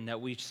doctrine that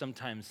we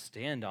sometimes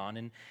stand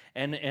on.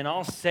 And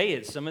I'll say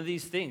it, some of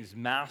these things,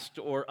 masked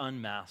or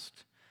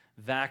unmasked,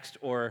 vaxxed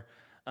or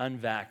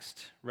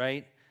unvaxxed,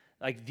 right?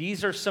 Like,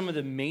 these are some of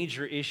the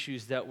major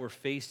issues that we're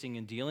facing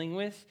and dealing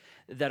with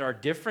that are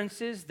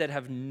differences that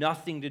have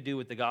nothing to do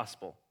with the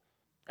gospel.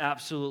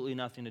 Absolutely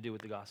nothing to do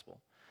with the gospel.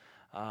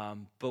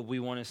 But we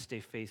want to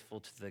stay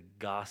faithful to the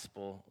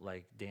gospel,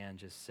 like Dan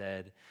just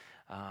said.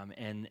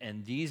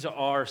 And these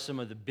are some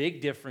of the big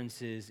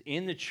differences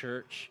in the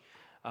church,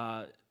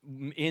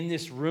 in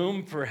this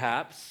room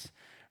perhaps,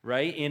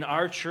 right? In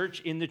our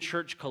church, in the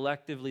church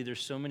collectively,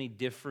 there's so many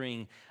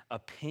differing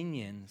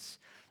opinions,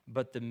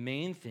 but the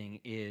main thing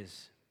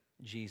is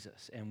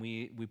Jesus. And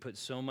we put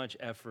so much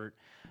effort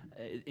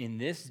in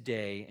this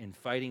day in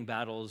fighting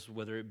battles,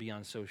 whether it be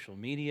on social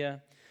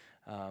media,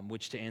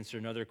 which, to answer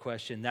another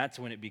question, that's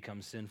when it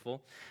becomes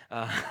sinful,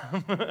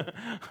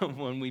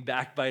 when we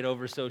backbite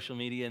over social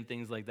media and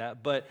things like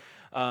that. But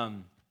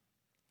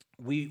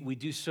we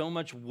do so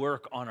much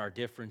work on our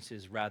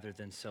differences rather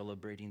than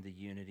celebrating the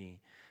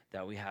unity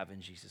that we have in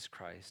Jesus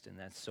Christ. And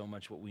that's so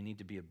much what we need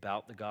to be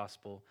about the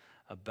gospel,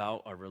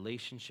 about our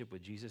relationship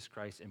with Jesus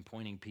Christ, and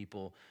pointing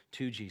people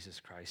to Jesus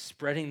Christ,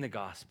 spreading the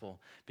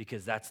gospel,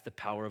 because that's the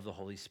power of the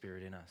Holy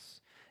Spirit in us,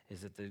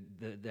 is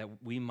that, that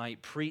we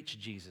might preach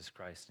Jesus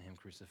Christ and him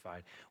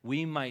crucified.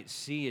 We might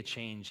see a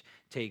change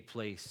take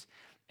place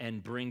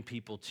and bring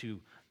people to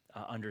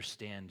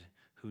understand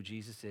who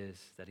Jesus is,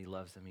 that he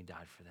loves them, he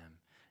died for them,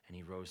 and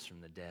he rose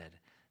from the dead.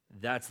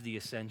 That's the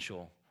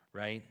essential,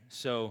 right?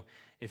 So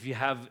if you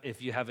have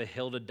a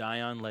hill to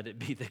die on, let it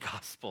be the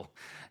gospel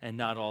and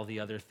not all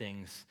the other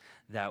things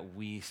that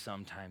we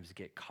sometimes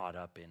get caught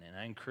up in. And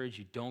I encourage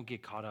you, don't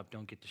get caught up,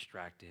 don't get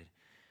distracted.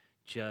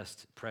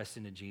 Just press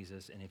into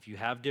Jesus. And if you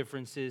have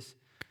differences,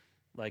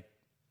 like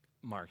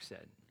Mark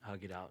said,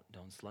 hug it out,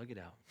 don't slug it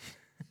out.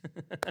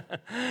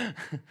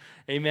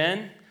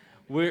 Amen?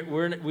 We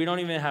don't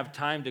even have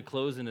time to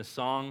close in a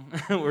song.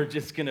 We're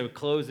just going to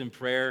close in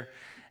prayer.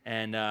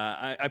 And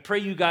I pray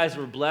you guys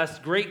were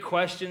blessed. Great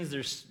questions.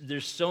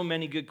 There's so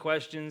many good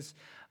questions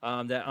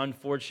that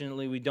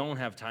unfortunately we don't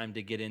have time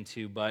to get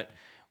into, but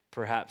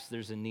perhaps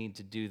there's a need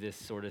to do this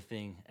sort of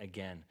thing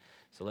again.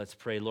 So let's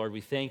pray. Lord, we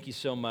thank you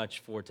so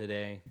much for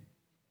today.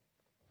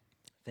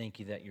 Thank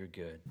you that you're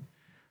good.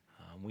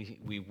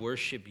 We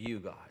worship you,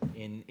 God.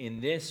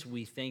 In this,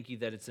 we thank you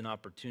that it's an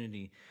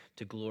opportunity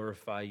to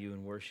glorify you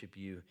and worship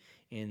you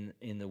in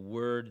the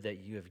word that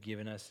you have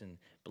given us and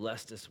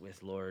blessed us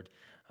with, Lord.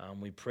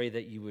 We pray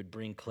that you would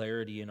bring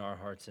clarity in our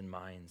hearts and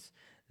minds,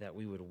 that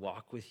we would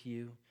walk with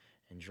you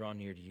and draw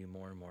near to you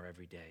more and more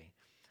every day.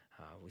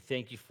 We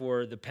thank you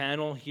for the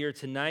panel here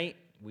tonight.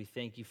 We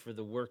thank you for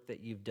the work that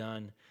you've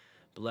done.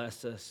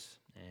 Bless us,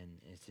 and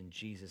it's in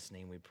Jesus'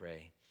 name we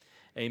pray.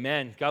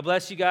 Amen. God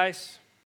bless you guys.